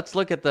right, let's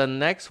look at the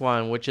next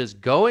one, which is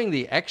going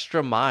the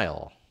extra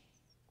mile.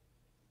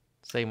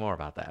 Say more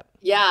about that.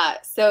 Yeah.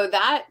 So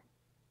that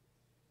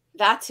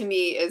to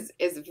me is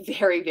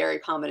very, very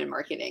common in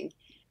marketing,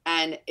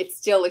 and it's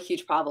still a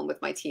huge problem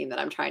with my team that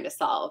I'm trying to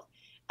solve.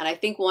 And I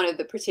think one of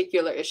the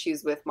particular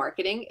issues with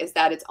marketing is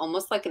that it's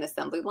almost like an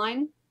assembly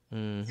line.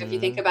 So if you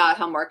think Mm-hmm. about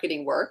how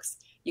marketing works,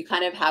 you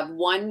kind of have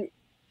one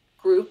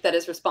group that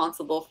is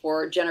responsible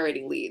for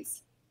generating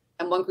leads,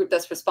 and one group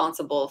that's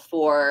responsible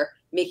for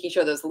making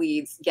sure those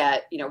leads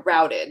get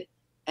routed,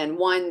 and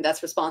one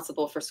that's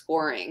responsible for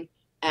scoring,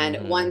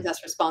 and one Mm-hmm.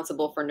 that's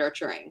responsible for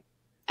nurturing,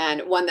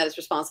 and one that is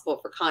responsible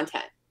for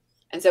content.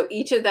 And so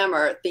each of them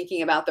are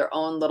thinking about their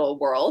own little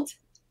world,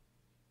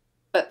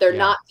 but they're Yeah.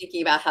 not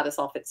thinking about how this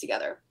all fits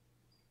together.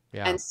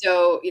 Yeah. And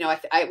so,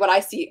 what I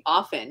see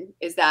often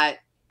is that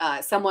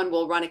someone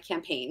will run a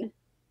campaign.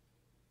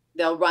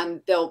 They'll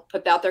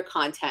put out their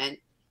content,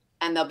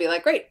 and they'll be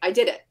like, "Great, I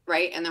did it,"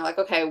 right? And they're like,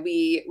 "Okay,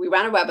 we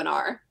ran a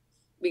webinar,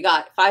 we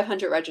got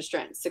 500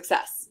 registrants,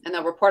 success," and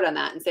they'll report on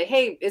that and say,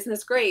 "Hey, isn't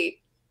this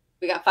great?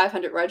 We got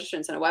 500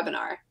 registrants in a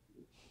webinar."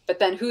 But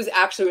then who's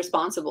actually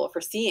responsible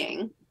for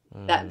seeing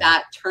that Mm-hmm.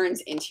 that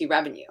turns into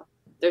revenue?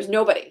 There's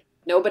nobody.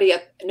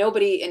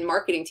 Nobody in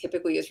marketing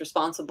typically is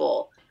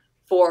responsible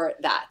for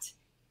that.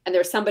 And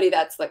there's somebody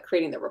that's like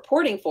creating the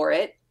reporting for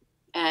it,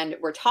 and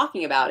we're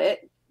talking about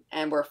it,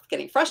 and we're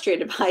getting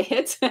frustrated by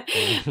it.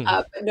 Mm-hmm.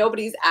 But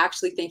nobody's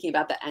actually thinking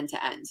about the end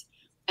to end.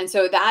 And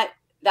so that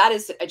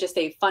is just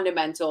a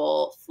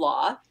fundamental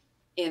flaw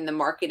in the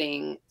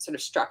marketing sort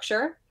of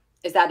structure,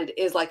 is that it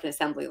is like an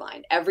assembly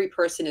line. Every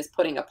person is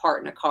putting a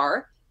part in a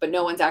car, but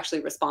no one's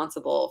actually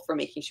responsible for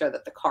making sure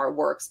that the car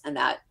works and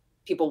that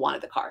people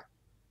wanted the car.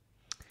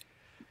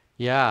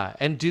 Yeah.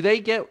 And do they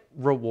get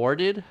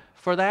rewarded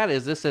for that?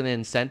 Is this an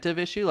incentive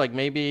issue? Like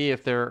maybe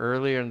if they're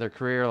earlier in their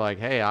career, like,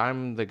 hey,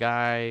 I'm the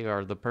guy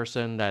or the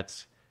person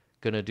that's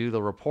going to do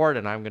the report,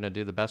 and I'm going to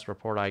do the best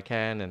report I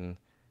can, and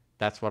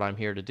that's what I'm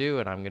here to do,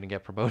 and I'm going to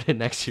get promoted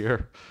next year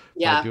by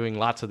Yeah. doing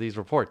lots of these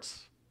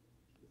reports.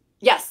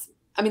 Yes.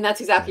 I mean, that's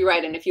exactly Yeah.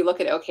 right. And if you look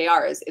at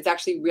OKRs, it's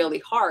actually really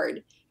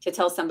hard to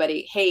tell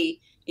somebody, hey,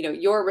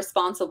 you're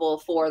responsible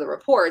for the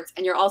reports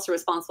and you're also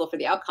responsible for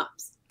the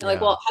outcomes. They're like,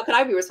 Yeah. well, how could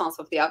I be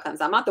responsible for the outcomes?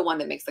 I'm not the one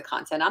that makes the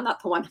content. I'm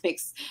not the one that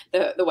makes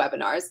the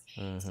webinars.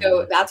 Mm-hmm.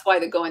 So that's why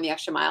the going the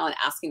extra mile and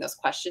asking those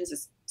questions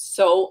is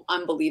so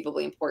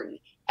unbelievably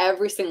important.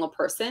 Every single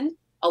person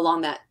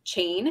along that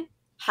chain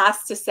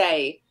has to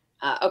say,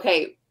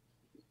 okay,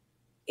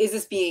 is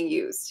this being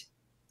used?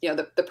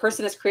 The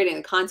person that's creating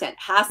the content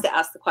has to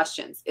ask the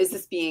questions. Is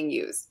this being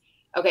used?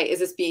 Okay, is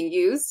this being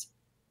used?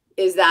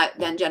 Is that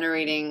then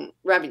generating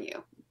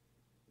revenue?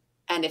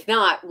 And if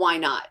not, why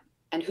not?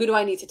 And who do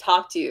I need to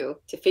talk to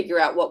figure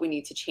out what we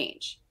need to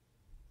change?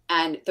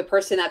 And the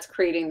person that's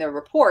creating the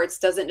reports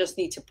doesn't just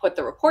need to put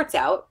the reports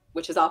out,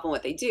 which is often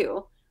what they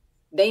do.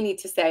 They need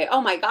to say,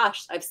 oh my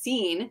gosh, I've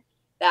seen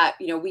that,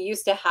 we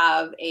used to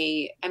have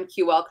a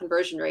MQL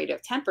conversion rate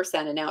of 10%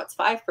 and now it's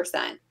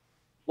 5%.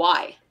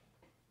 Why?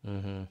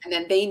 Mm-hmm. And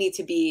then they need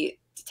to be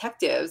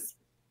detectives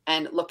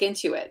and look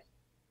into it.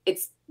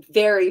 It's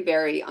very,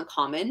 very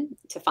uncommon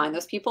to find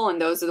those people.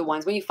 And those are the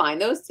ones, when you find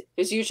those,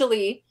 there's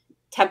usually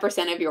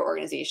 10% of your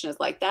organization is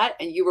like that.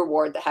 And you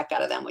reward the heck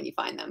out of them when you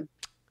find them.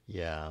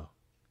 Yeah.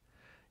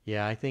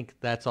 Yeah, I think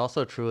that's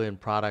also true in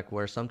product,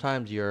 where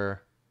sometimes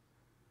you're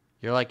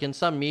like in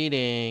some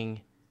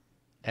meeting,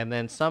 and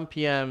then some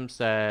PM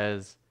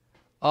says,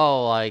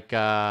 "Oh, like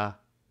I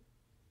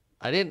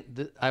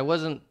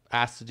wasn't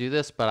asked to do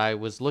this, but I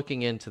was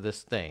looking into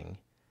this thing,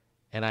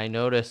 and I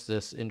noticed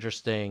this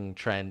interesting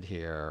trend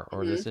here,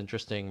 or Mm-hmm. this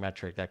interesting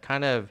metric that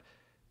kind of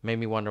made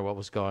me wonder what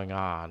was going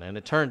on. And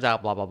it turns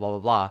out blah blah blah blah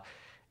blah."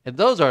 And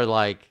those are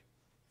like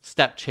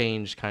step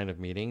change kind of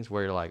meetings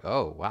where you're like,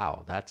 "Oh,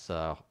 wow, that's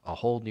a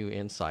whole new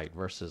insight,"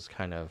 versus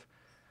kind of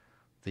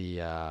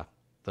the uh,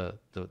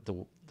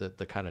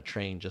 the kind of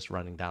train just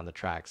running down the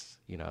tracks,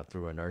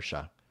 through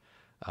inertia.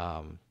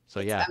 So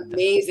It's yeah,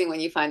 amazing when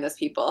you find those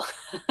people.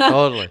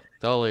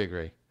 totally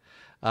agree.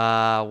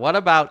 What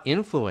about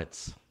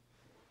influence?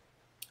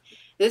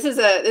 This is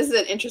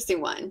an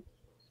interesting one,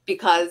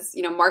 because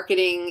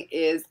marketing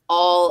is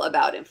all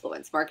about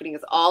influence. Marketing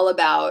is all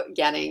about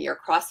getting your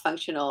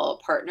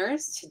cross-functional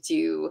partners to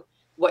do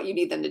what you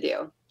need them to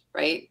do,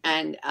 right?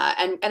 And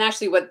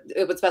actually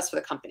what's best for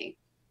the company.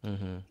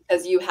 Mm-hmm.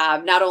 Because you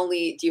have, not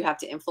only do you have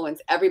to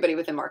influence everybody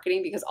within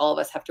marketing, because all of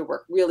us have to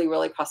work really,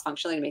 really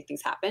cross-functionally to make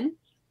things happen,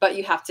 but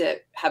you have to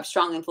have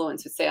strong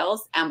influence with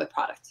sales and with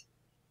product.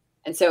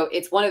 And so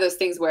it's one of those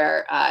things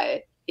where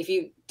if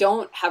you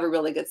don't have a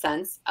really good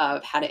sense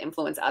of how to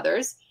influence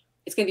others,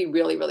 it's going to be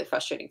really, really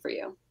frustrating for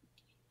you.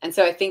 And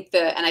so I think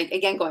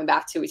again, going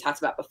back to, we talked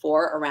about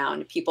before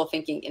around people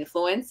thinking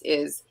influence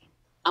is,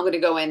 I'm going to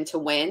go in to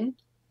win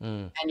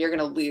and you're going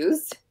to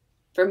lose.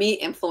 For me,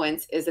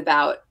 influence is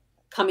about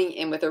coming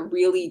in with a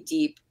really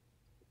deep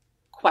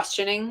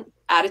questioning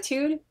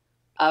attitude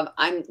of,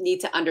 I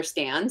need to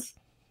understand.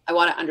 I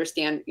want to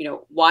understand,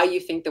 why you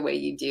think the way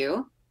you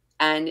do.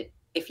 And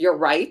if you're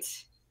right,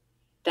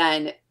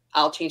 then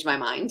I'll change my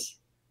mind.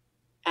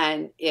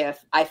 And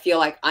if I feel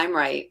like I'm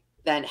right,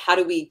 then how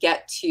do we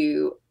get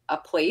to a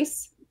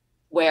place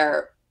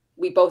where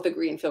we both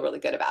agree and feel really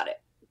good about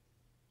it?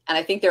 And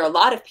I think there are a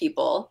lot of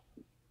people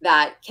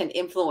that can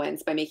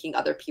influence by making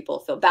other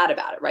people feel bad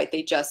about it, right?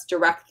 They just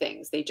direct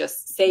things. They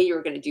just say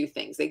you're going to do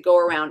things. They go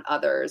around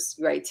others,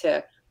 right,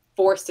 to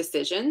force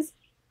decisions.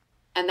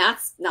 And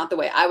that's not the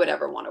way I would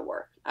ever want to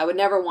work. I would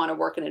never want to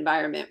work in an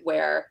environment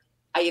where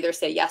I either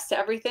say yes to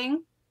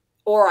everything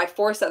or I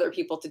force other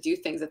people to do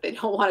things that they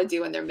don't want to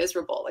do and they're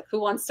miserable. Like, who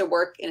wants to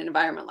work in an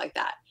environment like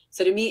that?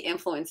 So to me,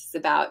 influence is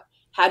about,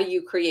 how do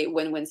you create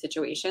win-win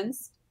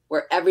situations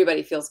where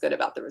everybody feels good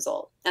about the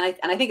result? And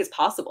I think it's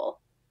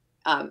possible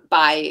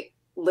by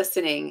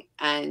listening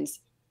and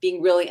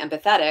being really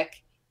empathetic,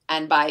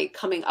 and by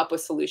coming up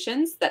with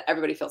solutions that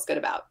everybody feels good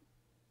about.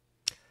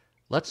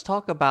 Let's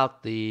talk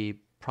about the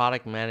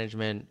product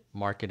management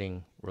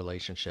marketing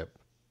relationship.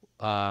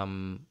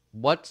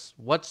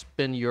 What's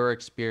been your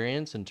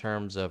experience in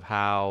terms of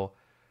how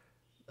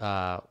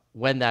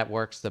when that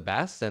works the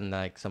best, and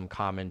like some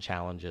common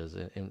challenges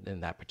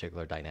in that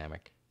particular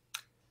dynamic?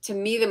 To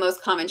me, the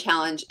most common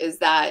challenge is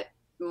that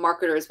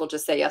marketers will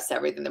just say yes to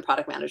everything the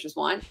product managers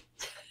want.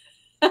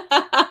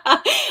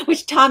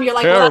 Which, Tom, you're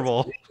like,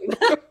 Terrible.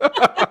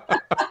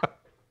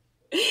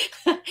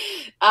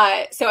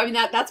 well, so I mean,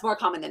 that's more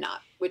common than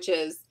not, which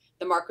is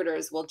the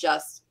marketers will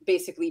just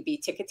basically be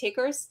ticket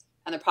takers,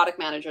 and the product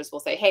managers will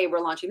say, hey,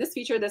 we're launching this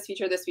feature, this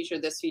feature, this feature,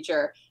 this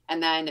feature.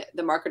 And then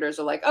the marketers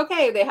are like,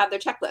 okay, they have their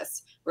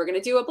checklist. We're going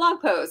to do a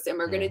blog post, and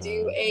we're going to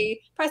do a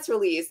press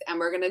release, and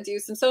we're going to do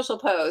some social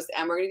posts,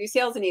 and we're going to do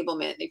sales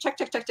enablement. They check,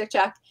 check, check, check,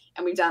 check.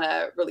 And we've done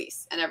a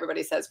release, and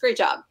everybody says, great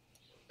job.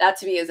 That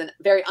to me is a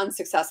very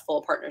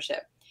unsuccessful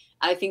partnership.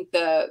 And I think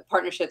the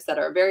partnerships that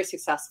are very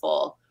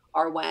successful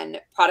are when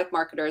product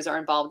marketers are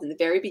involved in the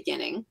very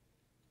beginning,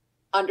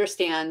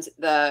 understand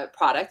the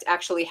product,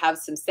 actually have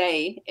some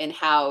say in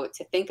how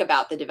to think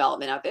about the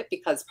development of it,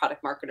 because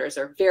product marketers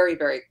are very,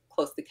 very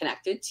closely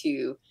connected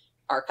to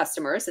our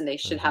customers and they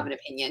should have an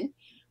opinion.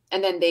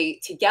 And then they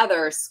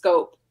together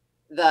scope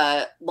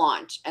the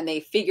launch and they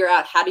figure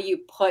out how do you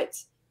put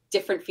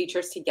different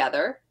features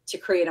together to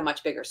create a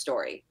much bigger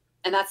story.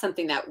 And that's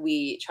something that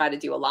we try to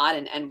do a lot.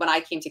 And when I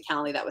came to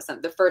Calendly, that was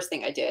the first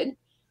thing I did,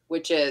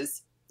 which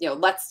is,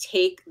 let's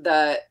take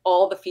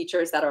all the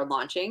features that are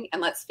launching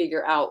and let's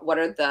figure out what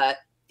are the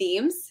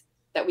themes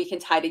that we can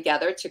tie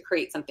together to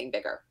create something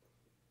bigger.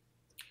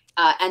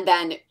 And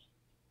then,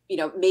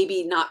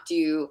 maybe not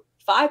do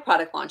 5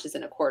 product launches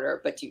in a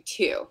quarter, but do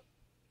 2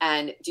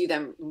 and do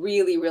them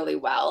really, really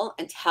well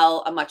and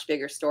tell a much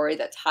bigger story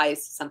that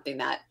ties to something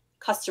that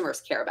customers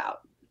care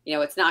about.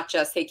 It's not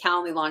just, hey,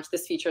 Calendly launched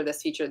this feature,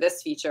 this feature,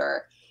 this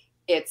feature.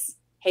 It's,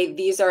 hey,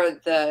 these are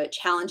the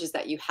challenges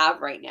that you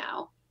have right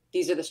now.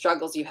 These are the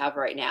struggles you have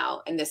right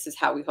now. And this is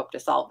how we hope to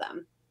solve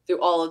them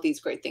through all of these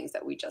great things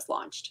that we just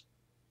launched.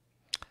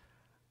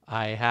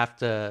 I have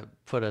to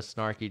put a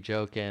snarky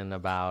joke in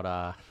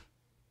about,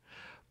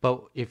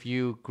 but if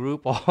you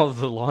group all of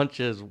the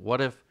launches, what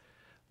if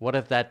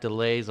that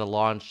delays a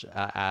launch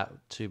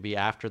to be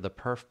after the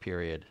perf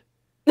period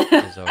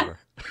is over?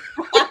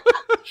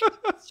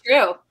 It's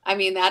true. I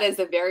mean, that is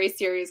a very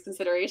serious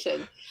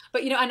consideration.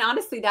 But and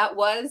honestly, that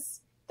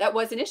was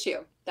an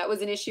issue. That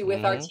was an issue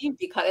with our team,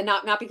 because, and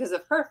not because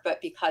of perf,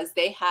 but because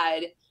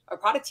our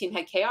product team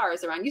had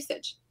KRs around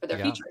usage for their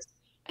features.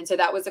 And so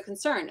that was a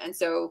concern. And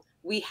so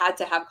we had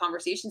to have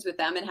conversations with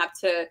them and have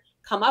to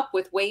come up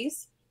with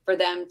ways for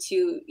them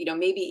to,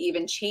 maybe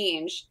even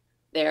change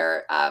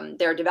their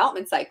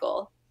development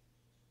cycle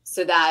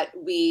so that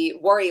we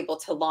were able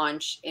to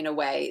launch in a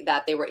way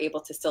that they were able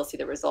to still see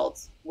the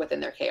results within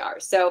their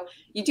KRs. So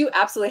you do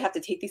absolutely have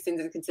to take these things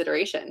into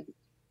consideration.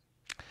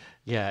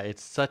 Yeah,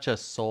 it's such a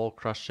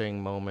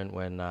soul-crushing moment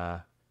when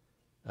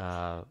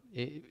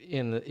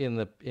in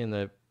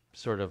the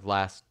sort of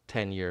last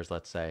 10 years,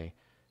 let's say,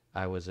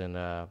 I was in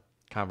a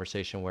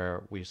conversation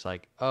where we was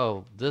like,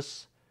 oh,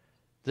 this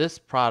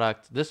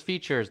product, this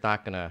feature is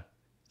not gonna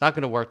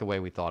work the way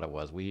we thought it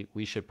was. We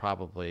should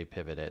probably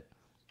pivot it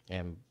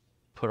and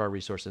put our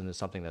resources into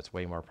something that's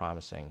way more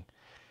promising.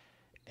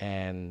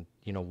 And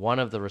one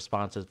of the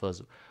responses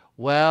was,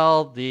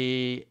 well,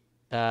 the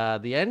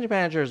engine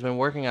manager has been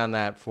working on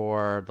that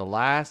for the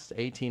last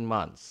 18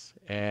 months,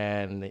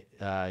 and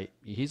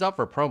he's up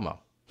for promo.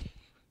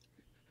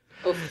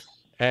 Oof.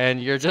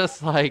 And you're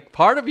just like,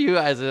 part of you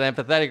as an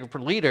empathetic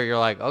leader, you're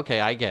like, okay,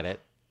 I get it.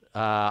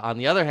 On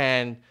the other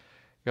hand,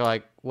 you're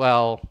like,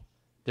 well,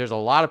 there's a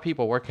lot of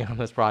people working on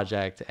this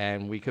project,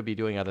 and we could be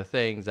doing other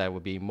things that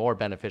would be more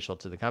beneficial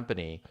to the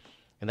company.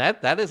 And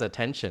that is a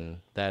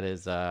tension that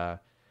is,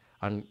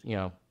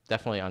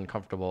 definitely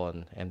uncomfortable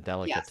and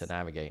delicate to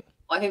navigate.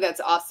 Well, I think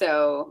that's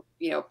also,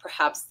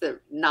 perhaps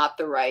not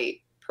the right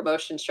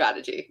promotion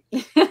strategy.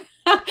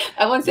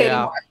 I won't say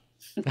anymore.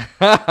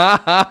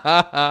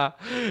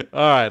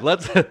 All right,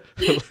 let's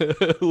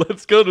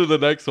go to the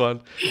next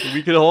one.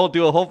 We could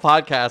do a whole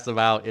podcast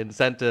about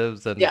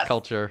incentives and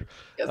culture.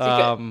 Yes,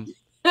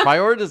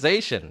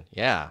 prioritization.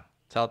 Yeah.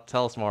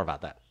 Tell us more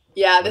about that.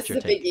 Yeah, this is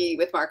a biggie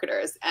with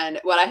marketers. And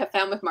what I have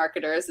found with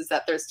marketers is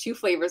that there's 2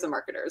 flavors of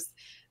marketers.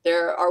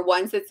 There are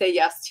ones that say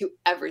yes to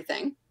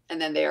everything, and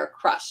then they are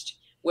crushed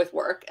with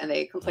work, and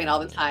they complain all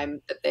the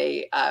time that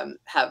they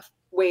have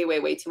way, way,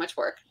 way too much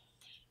work.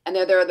 And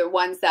there are the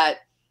ones that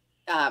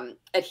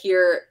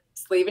adhere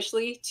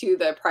slavishly to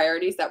the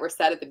priorities that were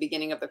set at the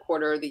beginning of the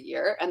quarter or the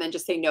year, and then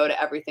just say no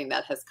to everything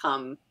that has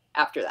come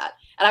after that.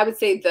 And I would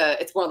say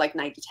it's more like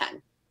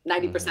 90-10.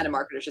 90% of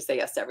marketers just say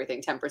yes to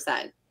everything.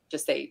 10%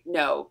 just say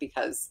no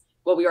because,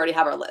 well, we already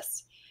have our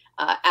list.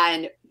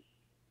 And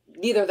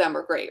neither of them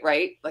are great,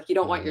 right? Like, you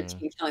don't want your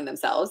team killing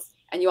themselves.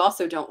 And you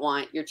also don't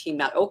want your team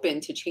not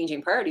open to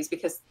changing priorities,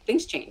 because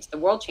things change, the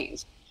world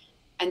changed.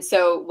 And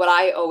so what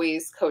I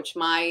always coach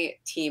my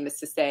team is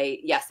to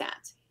say yes and.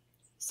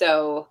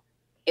 So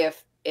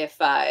if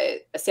a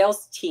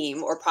sales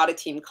team or product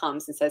team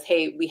comes and says,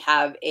 hey, we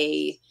have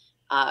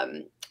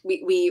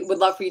we would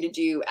love for you to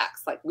do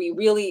X. Like,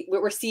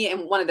 we're seeing,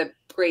 and one of the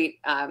great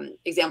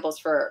examples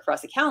for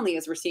us at Calendly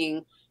is we're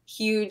seeing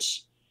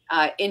huge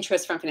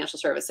interest from financial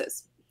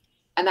services.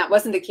 And that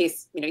wasn't the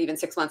case, even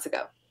 6 months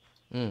ago.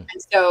 And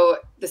so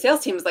the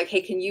sales team was like,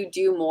 hey, can you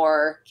do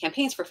more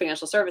campaigns for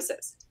financial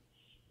services?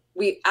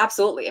 We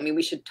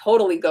should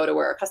totally go to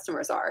where our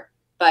customers are,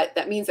 but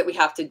that means that we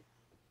have to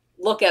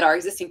look at our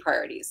existing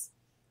priorities.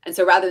 And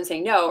so rather than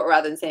saying no, or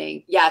rather than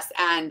saying yes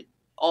and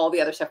all the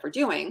other stuff we're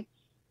doing,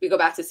 we go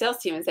back to the sales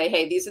team and say,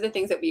 hey, these are the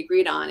things that we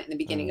agreed on in the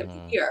beginning of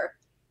the year.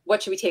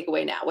 What should we take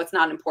away now? What's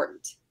not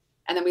important?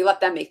 And then we let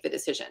them make the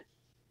decision.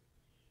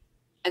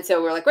 And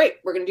so we're like, great,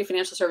 we're going to do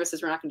financial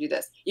services. We're not going to do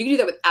this. You can do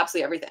that with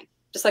absolutely everything.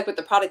 Just like with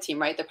the product team,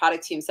 right? The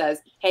product team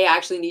says, hey, I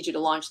actually need you to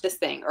launch this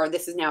thing, or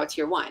this is now a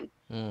tier 1.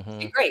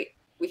 Okay, great.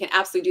 We can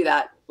absolutely do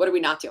that. What are we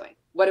not doing?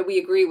 What did we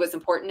agree was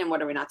important, and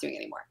what are we not doing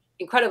anymore?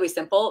 Incredibly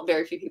simple.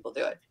 Very few people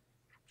do it.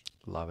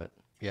 Love it.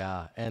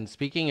 Yeah. And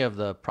speaking of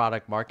the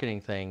product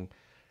marketing thing,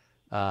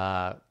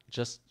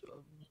 just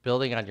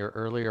building on your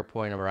earlier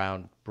point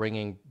around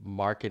bringing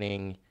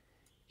marketing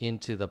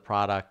into the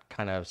product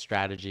kind of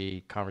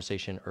strategy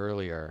conversation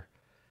earlier.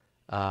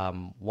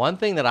 One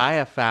thing that I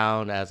have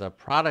found as a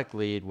product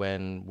lead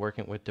when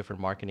working with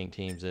different marketing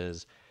teams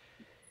is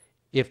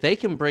if they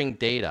can bring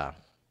data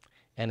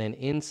and an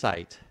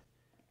insight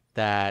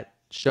that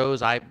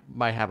shows I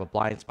might have a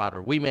blind spot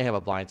or we may have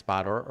a blind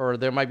spot or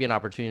there might be an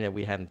opportunity that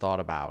we hadn't thought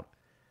about.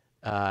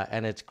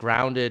 And it's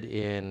grounded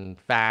in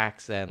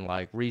facts and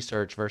like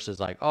research versus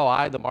like, oh,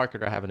 I, the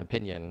marketer, have an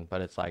opinion,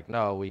 but it's like,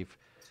 no, we've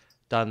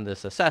done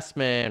this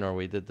assessment or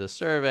we did this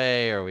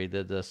survey or we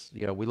did this,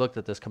 we looked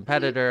at this Mhm.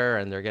 competitor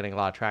and they're getting a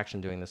lot of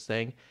traction doing this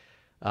thing.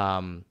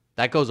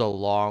 That goes a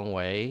long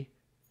way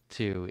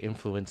to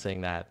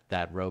influencing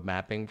that road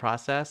mapping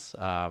process.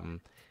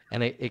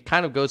 And it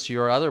kind of goes to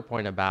your other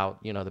point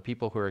about, the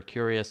people who are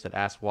curious that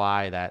ask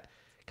why, that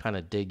kind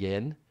of dig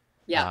in.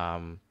 Yeah.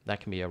 That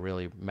can be a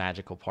really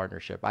magical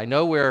partnership. I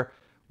know we're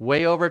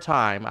way over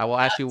time. I will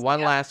ask you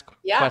one Yeah. last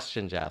Yeah.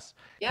 question, Jess,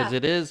 because Yeah.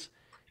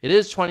 it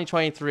is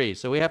 2023,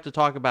 so we have to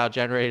talk about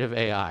generative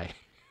AI.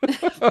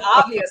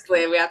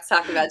 Obviously, we have to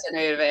talk about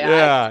generative AI.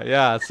 Yeah,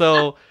 yeah.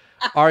 So,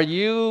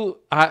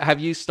 have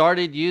you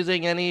started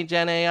using any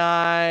Gen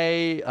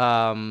AI?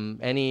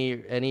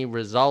 Any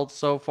results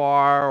so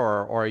far,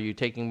 or are you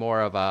taking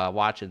more of a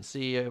watch and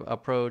see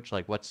approach?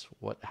 Like,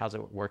 how's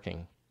it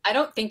working? I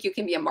don't think you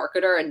can be a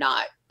marketer and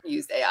not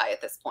use AI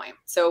at this point.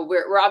 So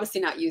we're obviously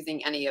not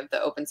using any of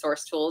the open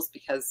source tools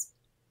because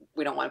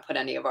we don't want to put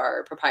any of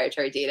our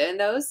proprietary data in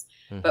those.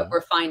 But Hmm.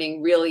 we're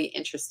finding really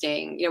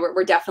interesting,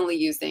 we're definitely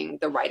using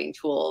the writing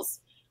tools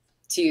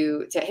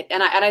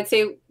and I'd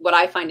say what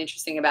I find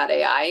interesting about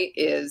AI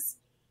is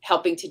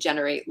helping to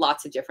generate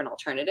lots of different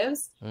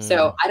alternatives. So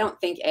Mm, I don't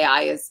think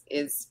AI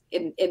is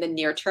in the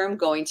near term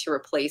going to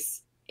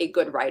replace a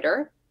good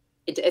writer.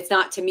 It's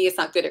not, to me, it's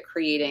not good at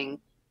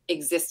creating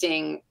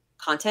existing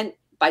content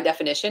by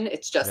definition.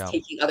 It's just yeah,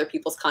 taking other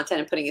people's content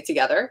and putting it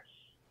together.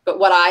 But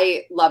what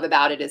I love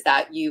about it is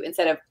that you,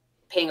 instead of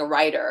paying a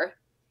writer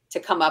to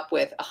come up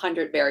with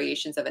 100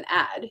 variations of an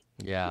ad,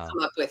 you yeah.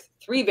 come up with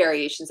 3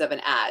 variations of an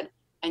ad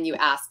and you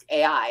ask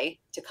AI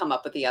to come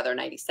up with the other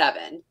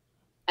 97.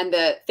 And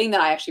the thing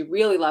that I actually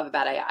really love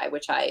about AI,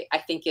 which I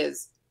think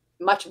is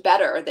much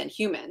better than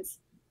humans,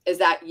 is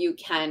that you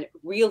can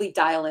really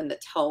dial in the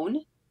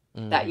tone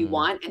that you Hmm.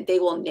 want and they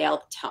will nail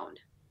the tone.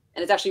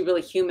 And it's actually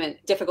really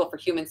difficult for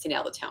humans to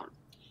nail the tone.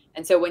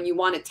 And so when you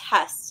want to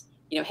test,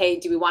 hey,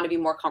 do we want to be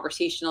more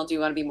conversational? Do we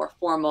want to be more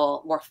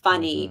formal, more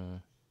funny? Hmm.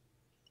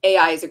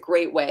 AI is a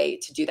great way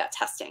to do that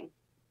testing.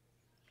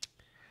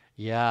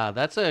 Yeah,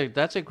 that's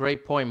a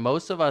great point.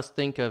 Most of us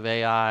think of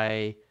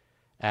AI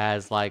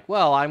as like,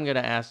 well, I'm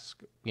gonna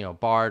ask,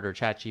 Bard or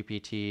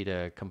ChatGPT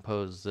to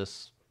compose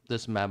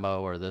this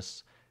memo or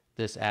this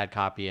ad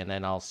copy, and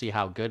then I'll see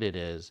how good it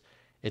is.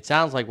 It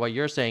sounds like what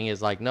you're saying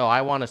is like, no,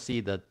 I want to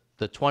see the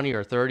 20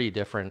 or 30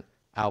 different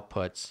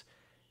outputs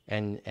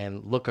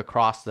and look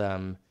across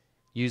them,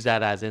 use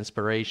that as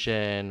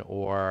inspiration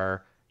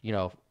or,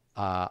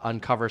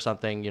 uncover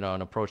something,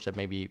 an approach that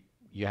maybe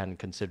you hadn't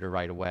considered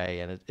right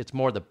away. And it's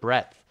more the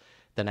breadth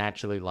than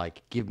actually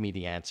like, give me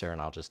the answer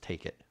and I'll just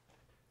take it.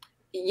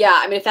 Yeah,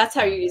 I mean, if that's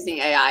how Yeah. you're using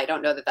AI, I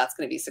don't know that that's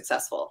going to be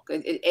successful.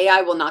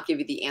 AI will not give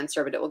you the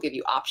answer, but it will give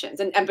you options.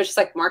 And but just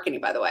like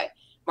marketing, by the way,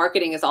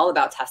 marketing is all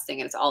about testing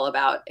and it's all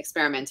about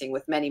experimenting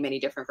with many, many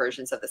different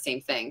versions of the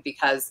same thing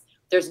because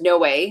there's no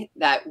way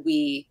that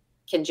we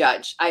can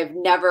judge. I've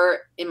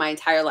never in my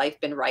entire life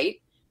been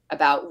right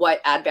about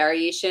what ad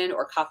variation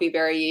or copy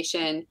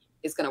variation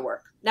is going to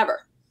work.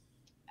 Never.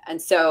 And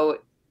so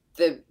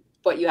the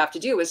what you have to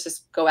do is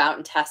just go out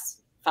and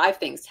test 5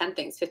 things, 10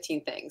 things,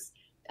 15 things,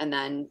 and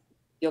then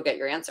you'll get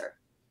your answer.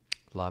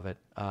 Love it.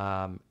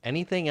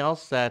 Anything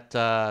else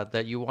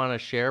that you want to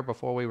share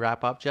before we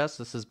wrap up, Jess?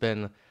 This has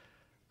been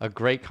a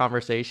great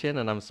conversation,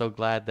 and I'm so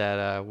gled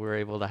that we're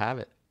able to have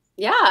it.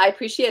 Yeah, I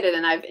appreciate it.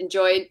 And I've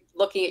enjoyed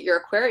looking at your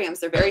aquariums.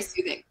 They're very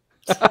soothing.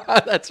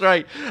 That's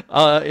right.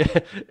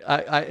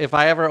 If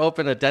I ever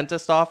open a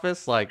dentist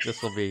office, like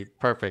this will be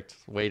perfect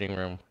waiting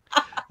room.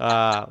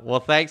 Well,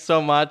 thanks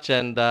so much,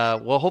 and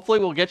well, hopefully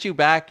we'll get you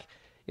back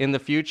in the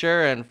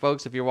future. And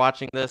folks, if you're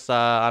watching this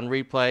on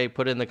replay,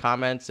 put in the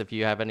comments if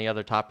you have any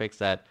other topics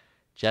that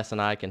Jess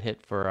and I can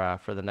hit for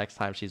the next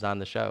time she's on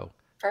the show.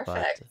 But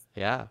Perfect.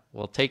 yeah,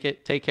 well,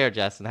 take care,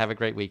 Jess, and have a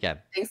great weekend.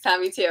 Thanks,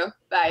 Tommy, too.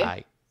 Bye.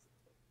 Bye.